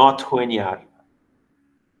 but not HONER.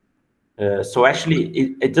 So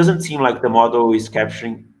actually, it doesn't seem like the model is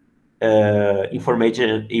capturing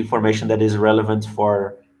information that is relevant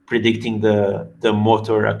for predicting the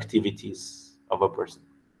motor activities of a person.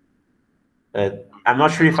 I'm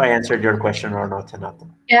not sure if I answered your question or not, Renata.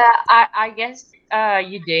 Yeah, I guess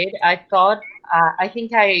you did. I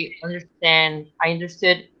think I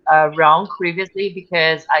understood wrong previously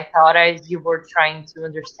because I thought as you were trying to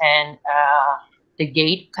understand the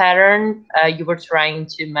gait pattern, you were trying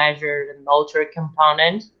to measure the motor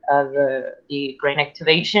component of the brain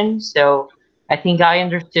activation. So I think I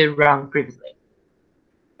understood wrong previously.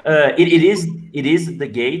 It is the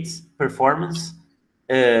gates performance.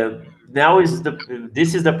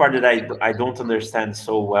 This is the part that I don't understand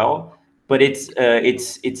so well, but it's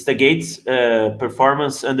the gates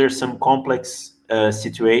performance under some complex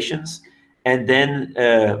situations, and then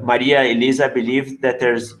Maria Elisa believed that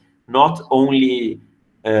there's not only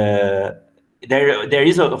there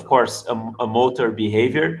is of course a motor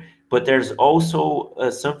behavior, but there's also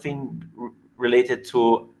something related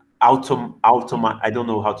to I don't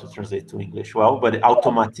know how to translate to English well, but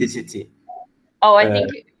automaticity. Oh, I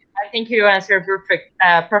think you answered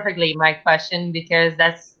perfectly my question, because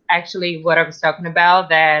that's actually what I was talking about.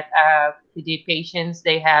 That PD patients,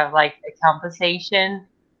 they have like a compensation.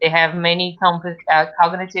 They have many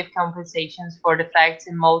cognitive compensations for defects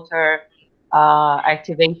in motor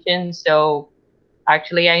activation. So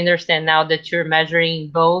actually, I understand now that you're measuring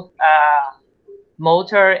both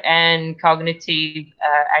motor and cognitive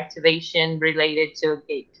activation related to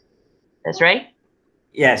gait. That's right.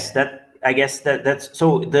 Yes, that I guess that's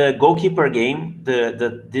so. The goalkeeper game,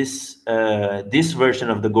 this version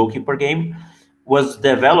of the goalkeeper game was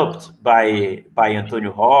developed by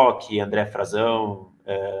Antonio Roque, André Frazão,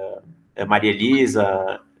 Maria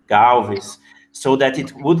Elisa, Galvez, so that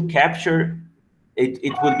it would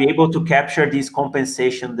be able to capture these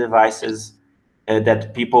compensation devices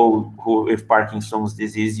that people who with Parkinson's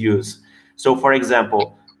disease use. So, for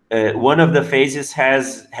example, one of the phases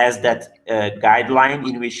has that guideline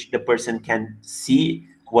in which the person can see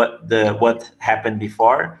what happened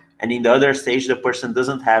before, and in the other stage the person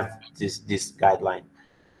doesn't have this guideline.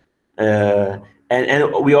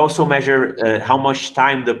 And we also measure how much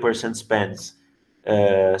time the person spends.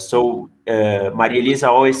 So Maria Elisa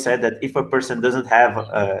always said that if a person doesn't have,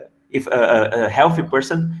 if a healthy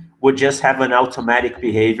person would just have an automatic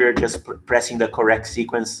behavior, just pressing the correct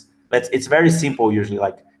sequence. It's very simple usually,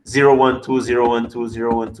 like 0, 1, 2, 0, 1, 2,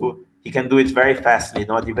 0, 1, 2. He can do it very fastly,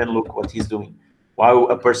 not even look what he's doing. While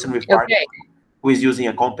a person with Parkinson who is using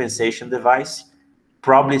a compensation device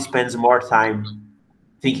probably spends more time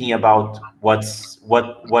thinking about what's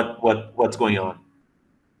going on.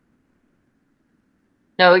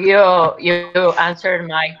 No, you answered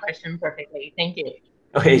my question perfectly. Thank you.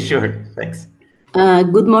 Okay, sure. Thanks.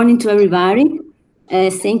 Good morning to everybody.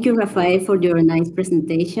 Thank you, Rafael, for your nice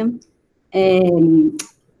presentation.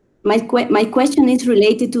 My question is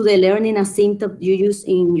related to the learning asymptote you use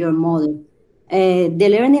in your model. The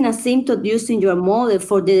learning asymptote used in your model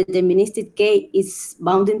for the deterministic gait is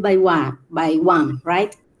bounded by one,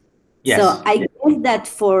 right? Yes. So I guess that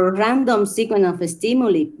for random sequence of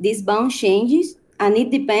stimuli, this bound changes, and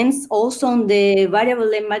it depends also on the variable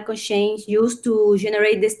length Markov change used to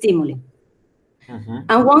generate the stimuli. Mm-hmm.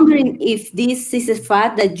 I'm wondering if this is a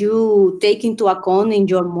fact that you take into account in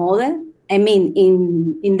your model. I mean,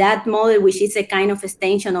 in that model, which is a kind of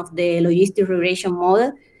extension of the logistic regression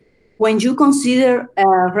model, when you consider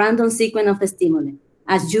a random sequence of stimuli.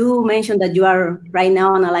 As you mentioned that you are right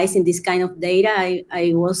now analyzing this kind of data,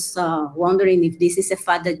 I was wondering if this is a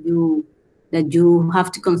fact that you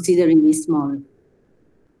have to consider in this model.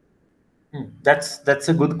 That's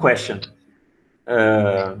a good question.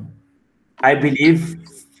 I believe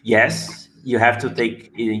yes, you have to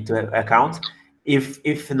take it into account.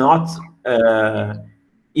 If not,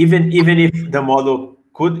 even if the model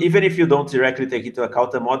could, even if you don't directly take into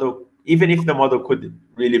account the model, even if the model could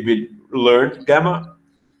really be learned gamma,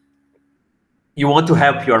 you want to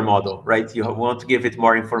help your model, right? You want to give it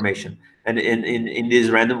more information. And in these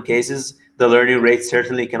random cases, the learning rate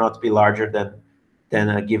certainly cannot be larger than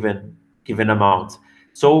a given amount.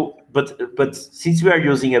 So, but since we are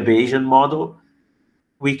using a Bayesian model,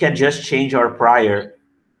 we can just change our prior,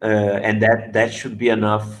 and that should be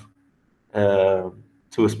enough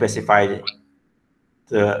to specify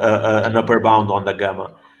an upper bound on the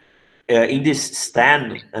gamma. In this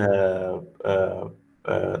Stan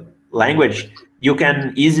language, you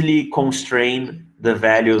can easily constrain the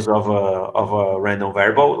values of a random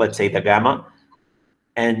variable, let's say the gamma,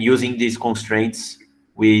 and using these constraints,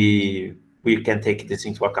 we can take this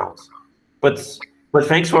into account. But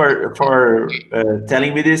thanks for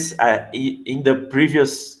telling me this. In the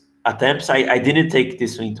previous attempts, I didn't take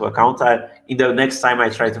this into account. In the next time I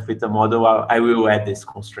try to fit the model, I will add these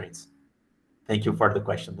constraints. Thank you for the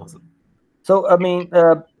question, Oslo. So, I mean,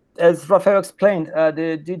 as Rafael explained,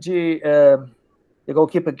 the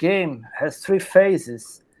goalkeeper game has 3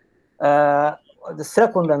 phases. The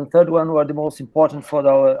second and third one were the most important for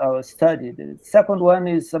our study. The second one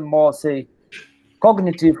is a more, say,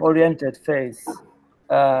 cognitive-oriented phase,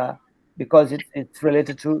 because it's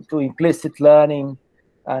related to implicit learning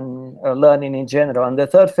and learning in general. And the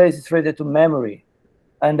third phase is related to memory.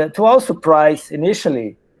 And to our surprise,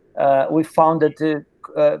 initially, we found that the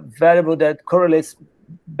variable that correlates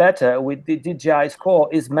better with the DGI score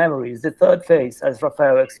is memory. It's the third phase, as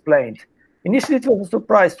Rafael explained. Initially, it was a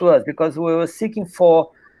surprise to us because we were seeking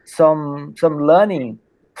for some learning,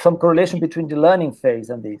 some correlation between the learning phase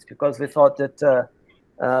and this, because we thought that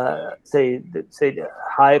say the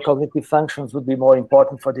higher cognitive functions would be more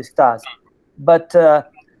important for this task. But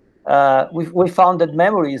we found that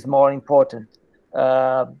memory is more important,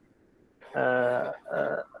 and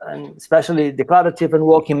especially declarative and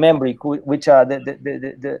working memory, which are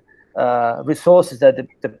the resources that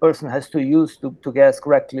the person has to use to guess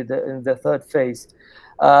correctly in the third phase.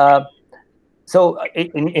 So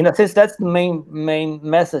in a sense, that's the main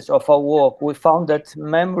message of our work. We found that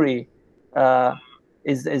memory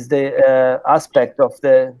is the aspect of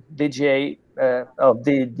the DGA of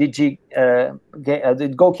the the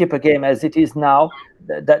goalkeeper game as it is now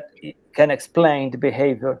that it can explain the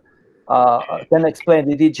behavior, can explain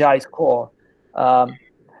the DGI score.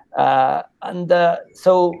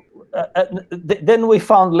 Then we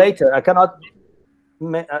found later, I cannot,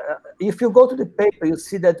 if you go to the paper, you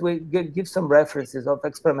see that we give some references of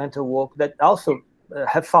experimental work that also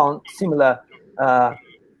have found similar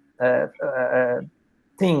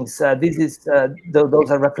things.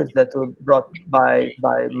 Those are references that were brought by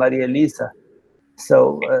Maria Elisa.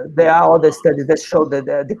 So there are other studies that show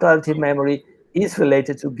that declarative memory is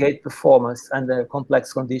related to gait performance under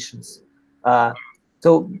complex conditions.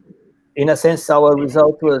 So in a sense, our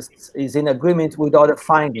result is in agreement with other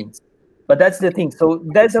findings. But that's the thing. So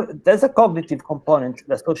there's a cognitive component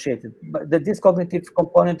associated, but this cognitive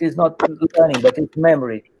component is not learning, but it's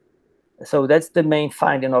memory. So that's the main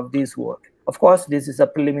finding of this work. Of course, this is a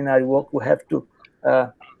preliminary work. We have to.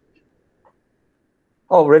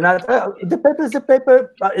 Oh, Renata, the paper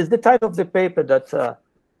is the title of the paper that.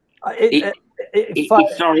 It's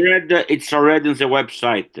already on the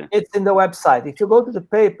website. It's in the website. If you go to the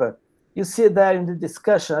paper, you see there in the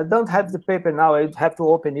discussion. I don't have the paper now. I have to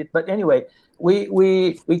open it. But anyway, we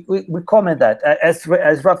comment that as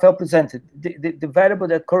Rafael presented, the variable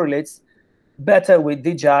that correlates better with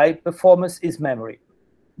DJI performance is memory.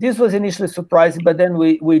 This was initially surprising, but then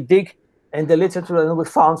we dig in the literature and we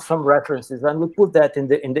found some references, and we put that in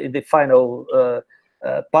the final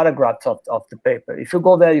paragraphs of the paper. If you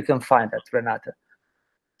go there, you can find that, Renata.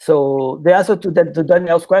 So the answer to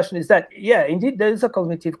Daniel's question is that, yeah, indeed, there is a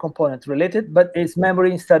cognitive component related, but it's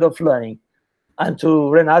memory instead of learning. And to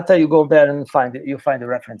Renata, you go there and you find the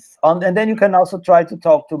reference. And then you can also try to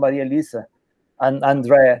talk to Maria Elisa and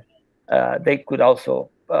Andrea. They could also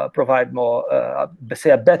provide more, say,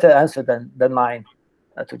 a better answer than mine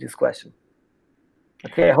to this question.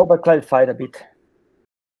 Okay, I hope I clarified a bit.